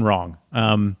be proven wrong.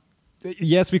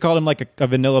 Yes, we called him like a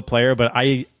vanilla player, but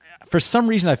for some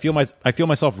reason I feel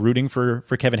myself rooting for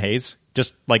Kevin Hayes,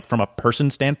 just like from a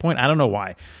person standpoint. I don't know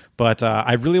why, but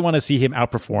I really want to see him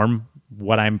outperform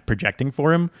what I'm projecting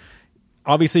for him.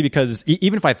 Obviously, because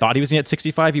even if I thought he was at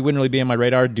 65, he wouldn't really be on my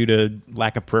radar due to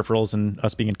lack of peripherals and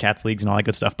us being in Cats leagues and all that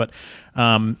good stuff. But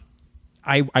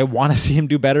I want to see him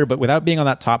do better, but without being on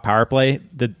that top power play,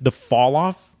 the fall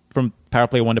off from power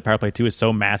play 1 to power play 2 is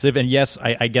so massive. And yes,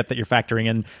 I get that you're factoring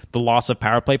in the loss of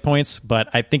power play points, but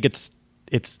I think it's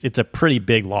a pretty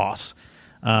big loss.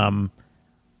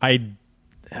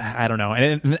 I don't know.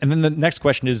 And then the next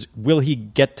question is, will he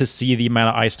get to see the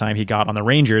amount of ice time he got on the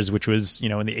Rangers, which was, in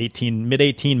the mid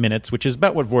 18 minutes, which is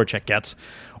about what Voracek gets?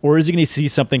 Or is he going to see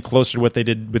something closer to what they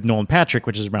did with Nolan Patrick,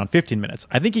 which is around 15 minutes?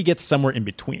 I think he gets somewhere in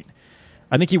between.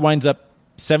 I think he winds up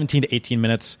 17 to 18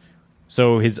 minutes.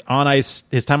 So his time on ice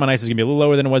is going to be a little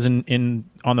lower than it was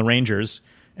on the Rangers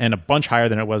and a bunch higher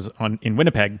than it was in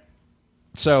Winnipeg.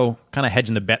 So kind of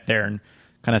hedging the bet there and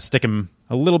kind of stick him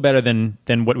a little better than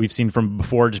what we've seen from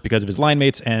before, just because of his line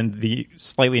mates and the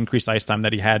slightly increased ice time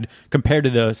that he had compared to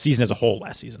the season as a whole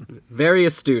last season. Very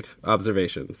astute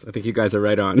observations. I think you guys are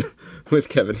right on with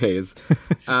Kevin Hayes.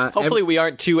 Hopefully we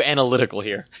aren't too analytical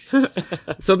here.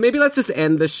 So maybe let's just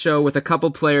end this show with a couple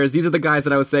players. These are the guys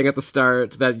that I was saying at the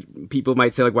start that people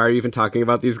might say, like, why are you even talking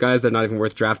about these guys? They're not even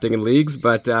worth drafting in leagues.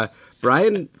 But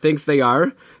Brian thinks they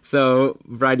are. So,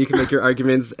 Brian, you can make your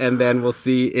arguments, and then we'll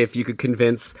see if you could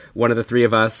convince one of the three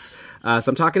of us. So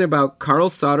I'm talking about Carl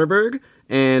Soderberg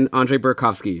and Andrei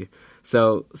Burakovsky.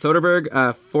 So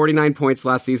Soderberg, 49 points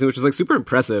last season, which was like super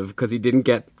impressive because he didn't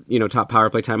get, top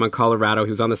power play time on Colorado. He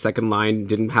was on the second line,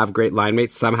 didn't have great line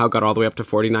mates, somehow got all the way up to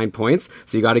 49 points.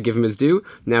 So you got to give him his due.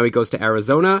 Now he goes to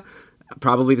Arizona.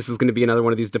 Probably this is going to be another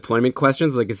one of these deployment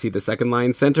questions. Like, is he the second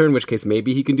line center, in which case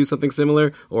maybe he can do something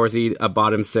similar? Or is he a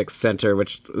bottom six center,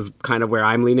 which is kind of where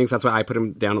I'm leaning. So that's why I put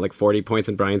him down at like 40 points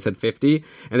and Brian said 50.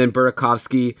 And then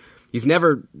Burakovsky, he's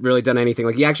never really done anything.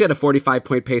 Like, he actually had a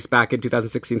 45-point pace back in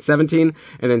 2016-17,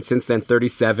 and then since then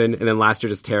 37, and then last year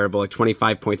just terrible, like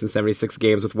 25 points in 76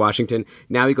 games with Washington.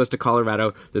 Now he goes to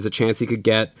Colorado. There's a chance he could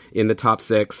get in the top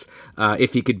six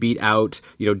if he could beat out,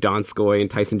 Donskoy and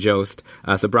Tyson Jost.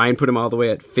 So Brian put him all the way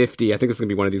at 50. I think this is going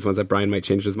to be one of these ones that Brian might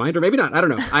change his mind, or maybe not. I don't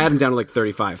know. I had him down to like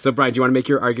 35. So Brian, do you want to make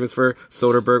your arguments for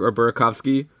Soderberg or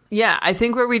Burakovsky? Yeah, I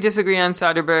think where we disagree on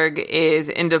Soderberg is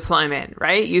in deployment,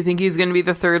 right? You think he's going to be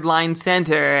the third line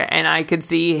center, and I could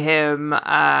see him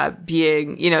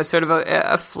being, sort of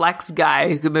a flex guy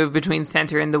who could move between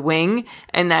center and the wing,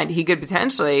 and that he could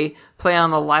potentially play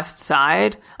on the left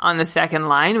side on the second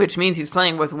line, which means he's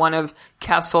playing with one of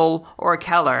Kessel or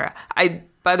Keller.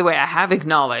 By the way, I have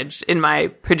acknowledged in my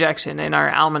projection in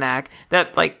our almanac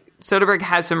that, Soderberg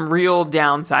has some real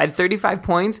downside. 35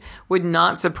 points would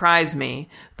not surprise me,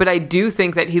 but I do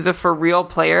think that he's a for real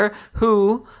player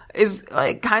who is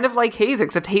kind of like Hayes,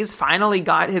 except Hayes finally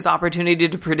got his opportunity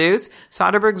to produce.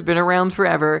 Soderberg's been around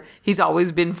forever. He's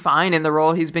always been fine in the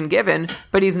role he's been given,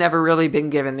 but he's never really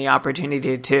been given the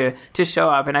opportunity to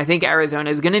show up. And I think Arizona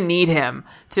is going to need him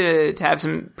to have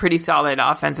some pretty solid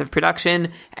offensive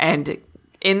production and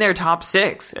in their top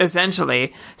six,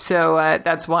 essentially. So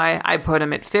that's why I put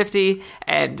him at 50,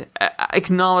 and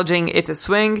acknowledging it's a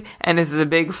swing, and this is a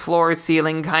big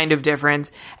floor-ceiling kind of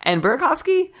difference. And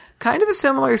Burakovsky, kind of a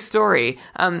similar story.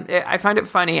 I find it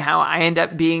funny how I end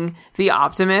up being the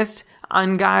optimist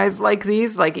on guys like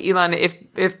these. Like Elon,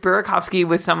 if Burakovsky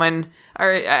was someone,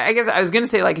 or I guess I was going to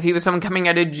say, like, if he was someone coming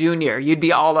out of junior, you'd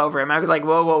be all over him. I'd be like,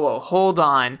 whoa, hold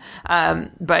on.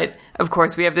 But of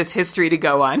course, we have this history to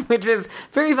go on, which is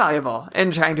very valuable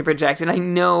in trying to project. And I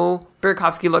know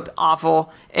Burakovsky looked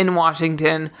awful in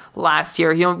Washington last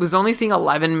year. He was only seeing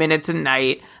 11 minutes a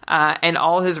night, and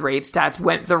all his rate stats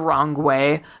went the wrong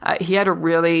way. He had a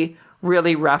really,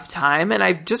 really rough time, and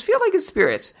I just feel like his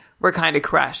spirits were kind of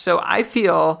crushed. So I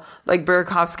feel like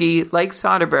Burakovsky, like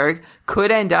Soderberg,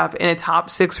 could end up in a top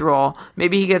 6 role.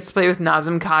 Maybe he gets to play with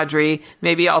Nazem Kadri,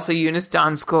 maybe also Jonas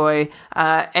Donskoy,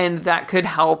 and that could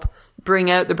help bring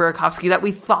out the Burakovsky that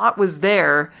we thought was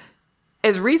there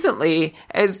as recently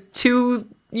as 2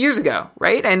 years ago,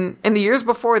 right? And the years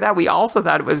before that, we also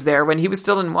thought it was there when he was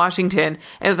still in Washington.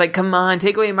 And it was like, come on,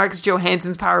 take away Marcus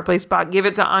Johansson's power play spot, give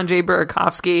it to Andre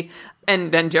Burakovsky.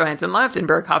 And then Johansson left, and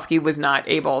Burakovsky was not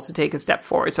able to take a step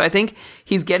forward. So I think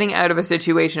he's getting out of a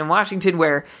situation in Washington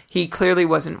where he clearly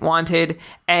wasn't wanted.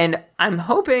 And I'm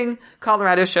hoping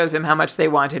Colorado shows him how much they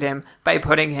wanted him by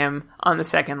putting him on the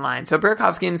second line. So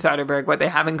Burakovsky and Soderberg, what they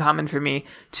have in common for me,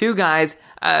 2 guys.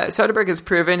 Soderberg has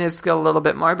proven his skill a little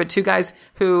bit more, but 2 guys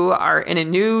who are in a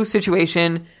new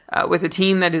situation with a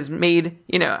team that has made,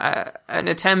 an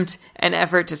attempt, an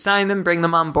effort to sign them, bring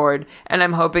them on board. And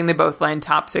I'm hoping they both land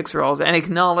top 6 roles and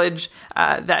acknowledge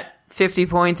that 50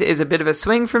 points is a bit of a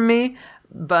swing from me,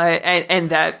 but and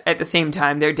that at the same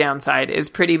time their downside is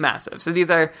pretty massive. So these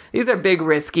are big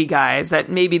risky guys that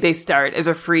maybe they start as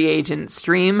a free agent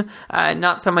stream,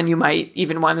 not someone you might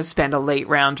even want to spend a late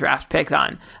round draft pick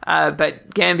on.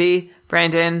 But Gamby,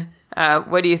 Brandon,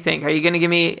 what do you think? Are you going to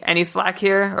give me any slack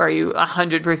here, or are you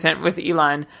 100% with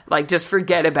Elon? Like, just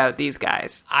forget about these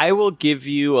guys. I will give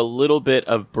you a little bit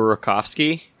of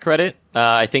Burakovsky credit.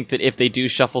 I think that if they do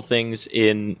shuffle things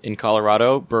in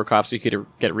Colorado, Burakovsky could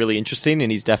get really interesting, and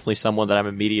he's definitely someone that I'm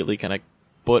immediately kind of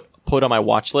put on my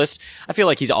watch list. I feel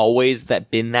like he's always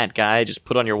been that guy. Just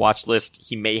put on your watch list.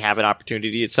 He may have an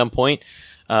opportunity at some point.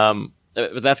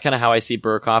 But that's kind of how I see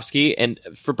Burakovsky. And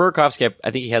for Burakovsky,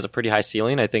 I think he has a pretty high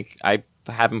ceiling. I think I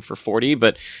have him for 40,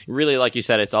 but really, like you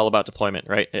said, it's all about deployment,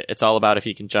 right? It's all about if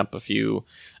he can jump a few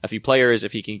players,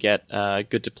 if he can get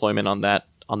good deployment on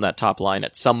that top line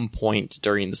at some point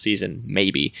during the season,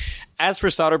 maybe. As for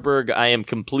Soderberg, I am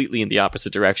completely in the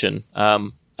opposite direction.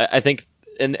 I think,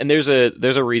 and there's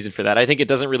a reason for that. I think it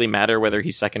doesn't really matter whether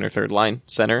he's second or third line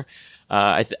center.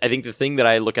 I think the thing that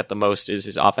I look at the most is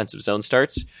his offensive zone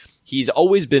starts. He's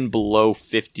always been below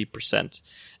 50%.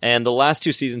 And the last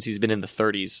 2 seasons, he's been in the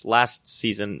 30s. Last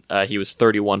season, he was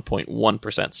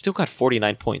 31.1%. Still got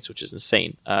 49 points, which is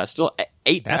insane. Still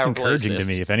 8 That's power play encouraging assists.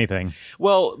 to me, if anything.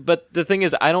 Well, but the thing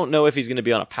is, I don't know if he's going to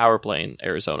be on a power play in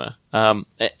Arizona.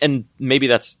 And maybe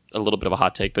that's a little bit of a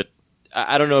hot take, but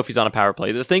I don't know if he's on a power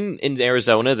play. The thing in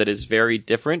Arizona that is very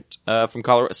different from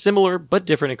Colorado, similar but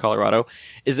different in Colorado,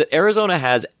 is that Arizona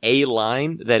has a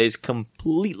line that is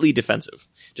completely defensive.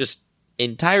 Just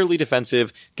entirely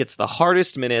defensive, gets the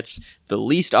hardest minutes, the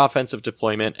least offensive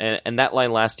deployment, and that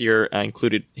line last year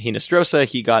included Hinostroza.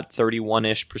 He got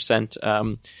 31-ish%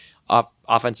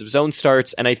 offensive zone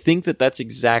starts, and I think that that's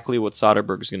exactly what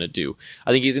Soderberg is going to do.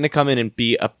 I think he's going to come in and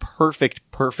be a perfect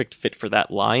fit for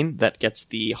that line that gets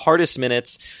the hardest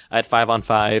minutes at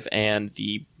 5-on-5 and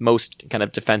the most kind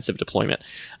of defensive deployment.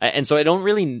 And so I don't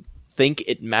really think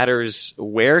it matters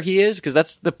where he is, because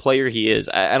that's the player he is.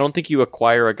 I don't think you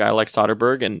acquire a guy like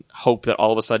Soderberg and hope that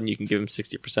all of a sudden you can give him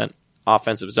 60%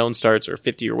 offensive zone starts or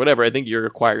 50 or whatever. I think you're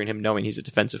acquiring him knowing he's a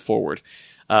defensive forward.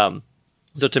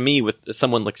 So to me, with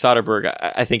someone like Soderberg,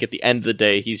 I think at the end of the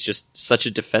day, he's just such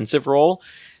a defensive role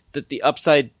that the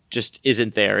upside just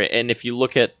isn't there. And if you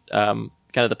look at kind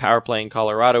of the power play in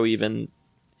Colorado, even,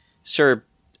 sure,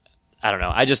 I don't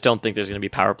know. I just don't think there's going to be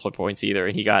power play points either.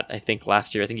 And he got, I think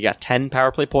last year, he got 10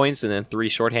 power play points and then 3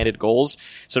 shorthanded goals.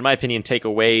 So in my opinion, take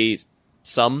away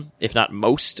some, if not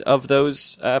most, of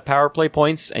those power play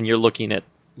points, and you're looking at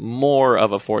more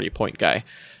of a 40-point guy.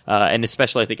 And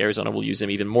especially, I think Arizona will use him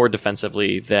even more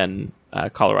defensively than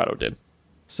Colorado did.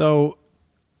 So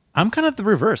I'm kind of the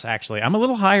reverse, actually. I'm a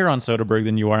little higher on Soderberg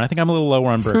than you are, and I think I'm a little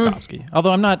lower on Burakovsky.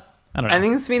 Although I'm not, I don't know. I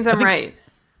think this means I'm right.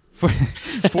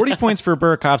 40 points for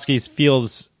Burakovsky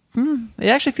feels,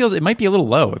 it might be a little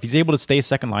low if he's able to stay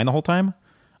second line the whole time.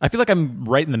 I feel like I'm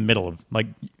right in the middle of, like,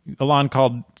 Alon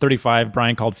called 35,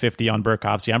 Brian called 50 on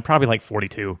Burakovsky. I'm probably like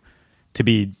 42, to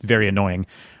be very annoying.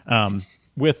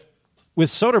 With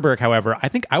Soderberg, however, I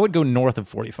think I would go north of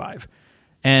 45.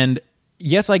 And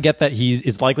yes, I get that he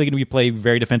is likely going to be playing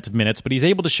very defensive minutes, but he's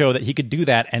able to show that he could do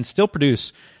that and still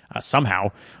produce somehow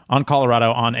on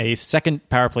Colorado on a second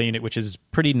power play unit, which is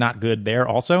pretty not good there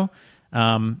also.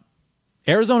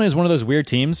 Arizona is one of those weird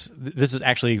teams. This is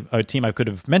actually a team I could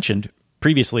have mentioned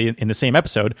previously in the same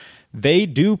episode. They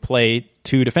do play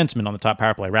 2 defensemen on the top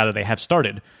power play. Rather, they have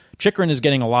started. Chychrun is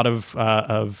getting a lot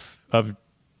of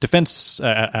defense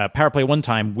power play one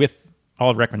time with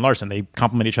Oliver Ekman-Larsson. They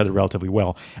complement each other relatively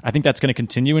well. I think that's going to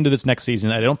continue into this next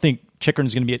season. I don't think Chychrun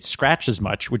is going to be scratched as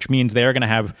much, which means they are going to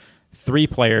have 3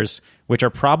 players, which are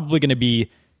probably going to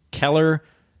be Keller,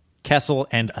 Kessel,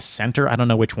 and a center. I don't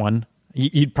know which one.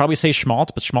 You'd probably say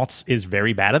Schmaltz, but Schmaltz is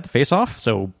very bad at the faceoff,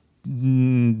 so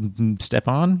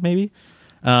Stepan, maybe.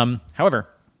 However,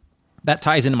 that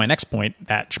ties into my next point,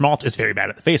 that Schmaltz is very bad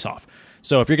at the faceoff.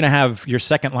 So if you're going to have your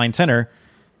second-line center,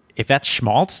 if that's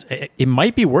Schmaltz, it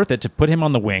might be worth it to put him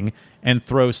on the wing and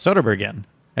throw Soderberg in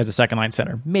as a second-line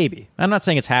center. Maybe. I'm not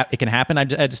saying it can happen. I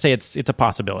just say it's a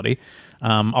possibility.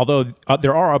 Although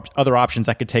there are other options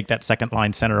that could take that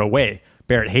second-line center away.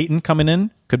 Barrett Hayton coming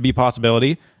in could be a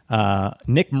possibility.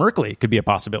 Nick Merkley could be a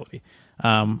possibility.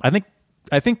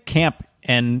 I think camp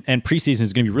and preseason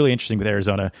is going to be really interesting with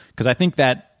Arizona because I think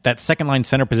that second line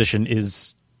center position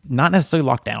is not necessarily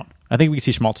locked down. I think we can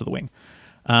see Schmaltz at the wing.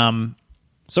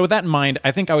 So with that in mind,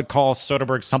 I think I would call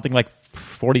Soderberg something like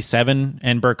 47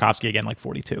 and Burakovsky again like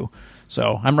 42.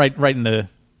 So I'm right in the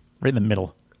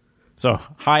middle. So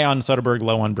high on Soderberg,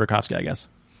 low on Burakovsky, I guess.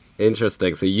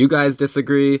 Interesting. So you guys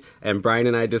disagree, and Brian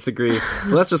and I disagree.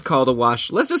 So let's just call it a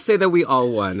wash. Let's just say that we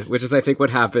all won, which is, I think, what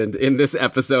happened in this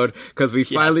episode, because we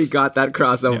finally got that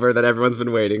crossover that everyone's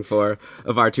been waiting for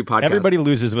of our 2 podcasts. Everybody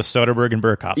loses with Soderberg and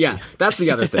Burakovsky. Yeah, that's the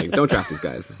other thing. Don't draft these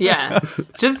guys. Yeah,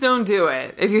 just don't do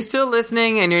it. If you're still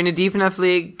listening and you're in a deep enough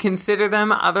league, consider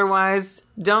them. Otherwise,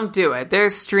 don't do it. They're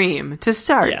stream to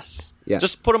start. Yes. Yeah.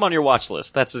 Just put them on your watch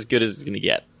list. That's as good as it's going to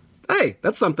get. Hey,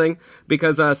 that's something,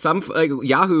 because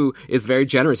Yahoo is very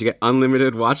generous. You get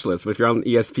unlimited watch lists, but if you're on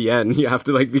ESPN, you have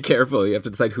to be careful. You have to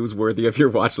decide who's worthy of your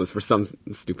watch list for some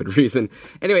stupid reason.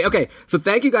 Anyway, okay, so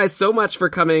thank you guys so much for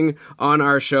coming on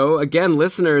our show. Again,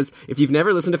 listeners, if you've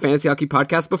never listened to Fantasy Hockey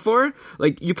Podcast before,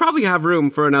 you probably have room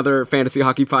for another Fantasy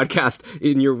Hockey Podcast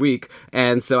in your week,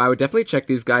 and so I would definitely check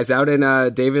these guys out.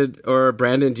 And David or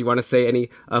Brandon, do you want to say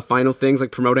any final things,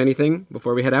 promote anything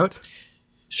before we head out?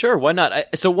 Sure, why not?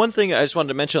 So one thing I just wanted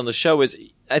to mention on the show is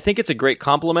I think it's a great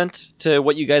compliment to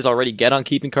what you guys already get on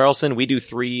Keeping Karlsson. We do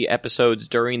 3 episodes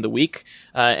during the week,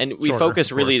 and we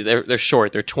focus really, they're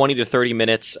short. They're 20 to 30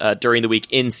 minutes during the week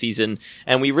in season,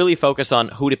 and we really focus on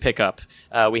who to pick up.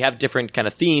 We have different kind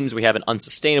of themes. We have an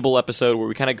unsustainable episode where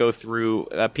we kind of go through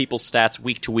people's stats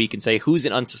week to week and say who's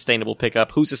an unsustainable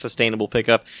pickup, who's a sustainable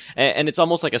pickup, and it's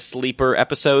almost like a sleeper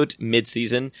episode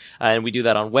mid-season, and we do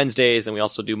that on Wednesdays, and we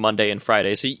also do Monday and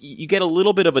Friday. So you get a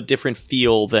little bit of a different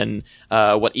feel than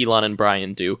what Elon and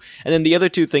Brian do. And then the other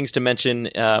 2 things to mention,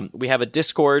 we have a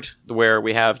Discord where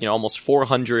we have almost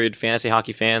 400 fantasy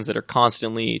hockey fans that are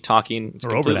constantly talking. It's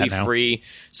completely free.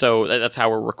 So that's how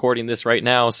we're recording this right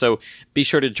now. So be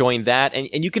sure to join that.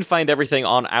 And you can find everything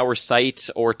on our site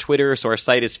or Twitter. So our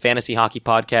site is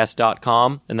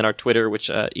fantasyhockeypodcast.com. And then our Twitter, which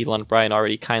Elon and Brian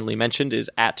already kindly mentioned,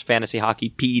 is at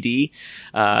fantasyhockeypd.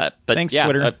 But thanks,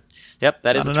 Twitter. Yep,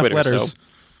 that is the Twitter. Letters. So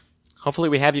hopefully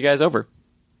we have you guys over.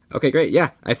 Okay, great.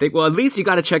 Yeah, I think, at least you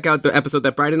got to check out the episode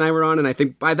that Brian and I were on, and I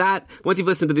think by that, once you've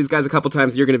listened to these guys a couple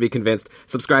times, you're going to be convinced.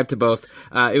 Subscribe to both.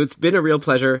 It's been a real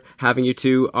pleasure having you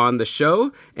 2 on the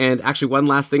show, and actually one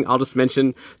last thing I'll just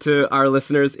mention to our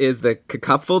listeners is the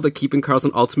Cupful, the Keeping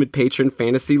Karlsson Ultimate Patron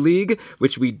Fantasy League,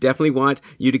 which we definitely want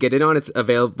you to get in on. It's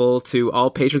available to all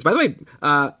patrons. By the way,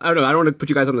 I don't want to put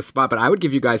you guys on the spot, but I would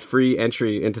give you guys free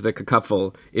entry into the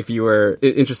Cupful. If you were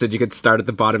interested, you could start at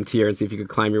the bottom tier and see if you could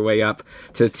climb your way up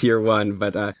to Tier 1,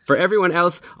 but for everyone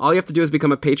else, all you have to do is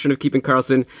become a patron of Keeping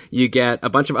Karlsson. You get a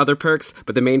bunch of other perks,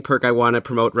 but the main perk I want to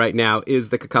promote right now is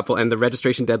the Cupful, and the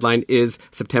registration deadline is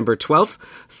September 12th,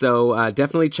 so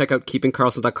definitely check out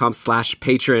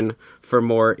keepingkarlsson.com/patron for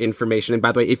more information. And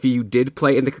by the way, if you did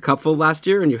play in the Cupful last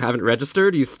year and you haven't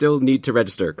registered, you still need to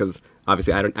register, because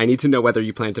obviously I need to know whether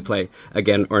you plan to play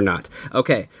again or not.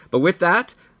 Okay, but with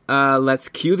that, let's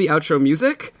cue the outro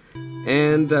music.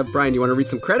 And Brian, you want to read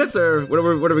some credits, or what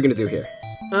are we going to do here?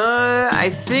 I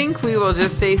think we will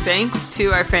just say thanks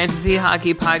to our Fantasy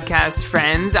Hockey Podcast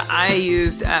friends. I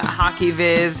used Hockey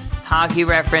Viz, Hockey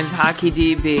Reference, Hockey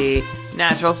DB,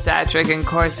 Natural Stat Trick, and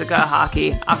Corsica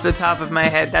Hockey. Off the top of my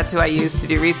head, that's who I used to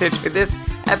do research for this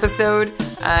episode.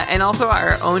 And also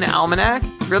our own almanac.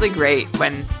 It's really great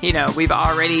when, we've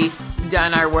already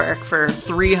done our work for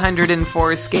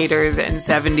 304 skaters and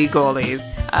 70 goalies.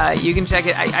 You can check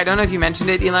it. I don't know if you mentioned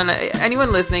it, Elon.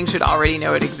 Anyone listening should already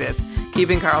know it exists.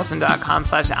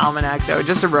 KeepingKarlsson.com/almanac, though.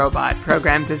 Just a robot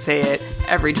programmed to say it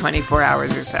every 24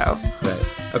 hours or so.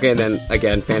 Right. Okay, and then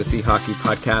again, Fantasy Hockey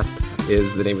Podcast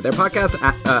is the name of their podcast,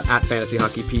 at Fantasy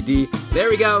Hockey PD. There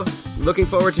we go. Looking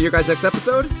forward to your guys' next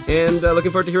episode, and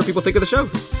looking forward to hear what people think of the show.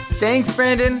 Thanks,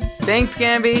 Brandon. Thanks,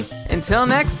 Gamby. Until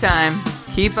next time,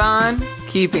 keep on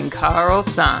keeping Carl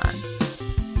Son.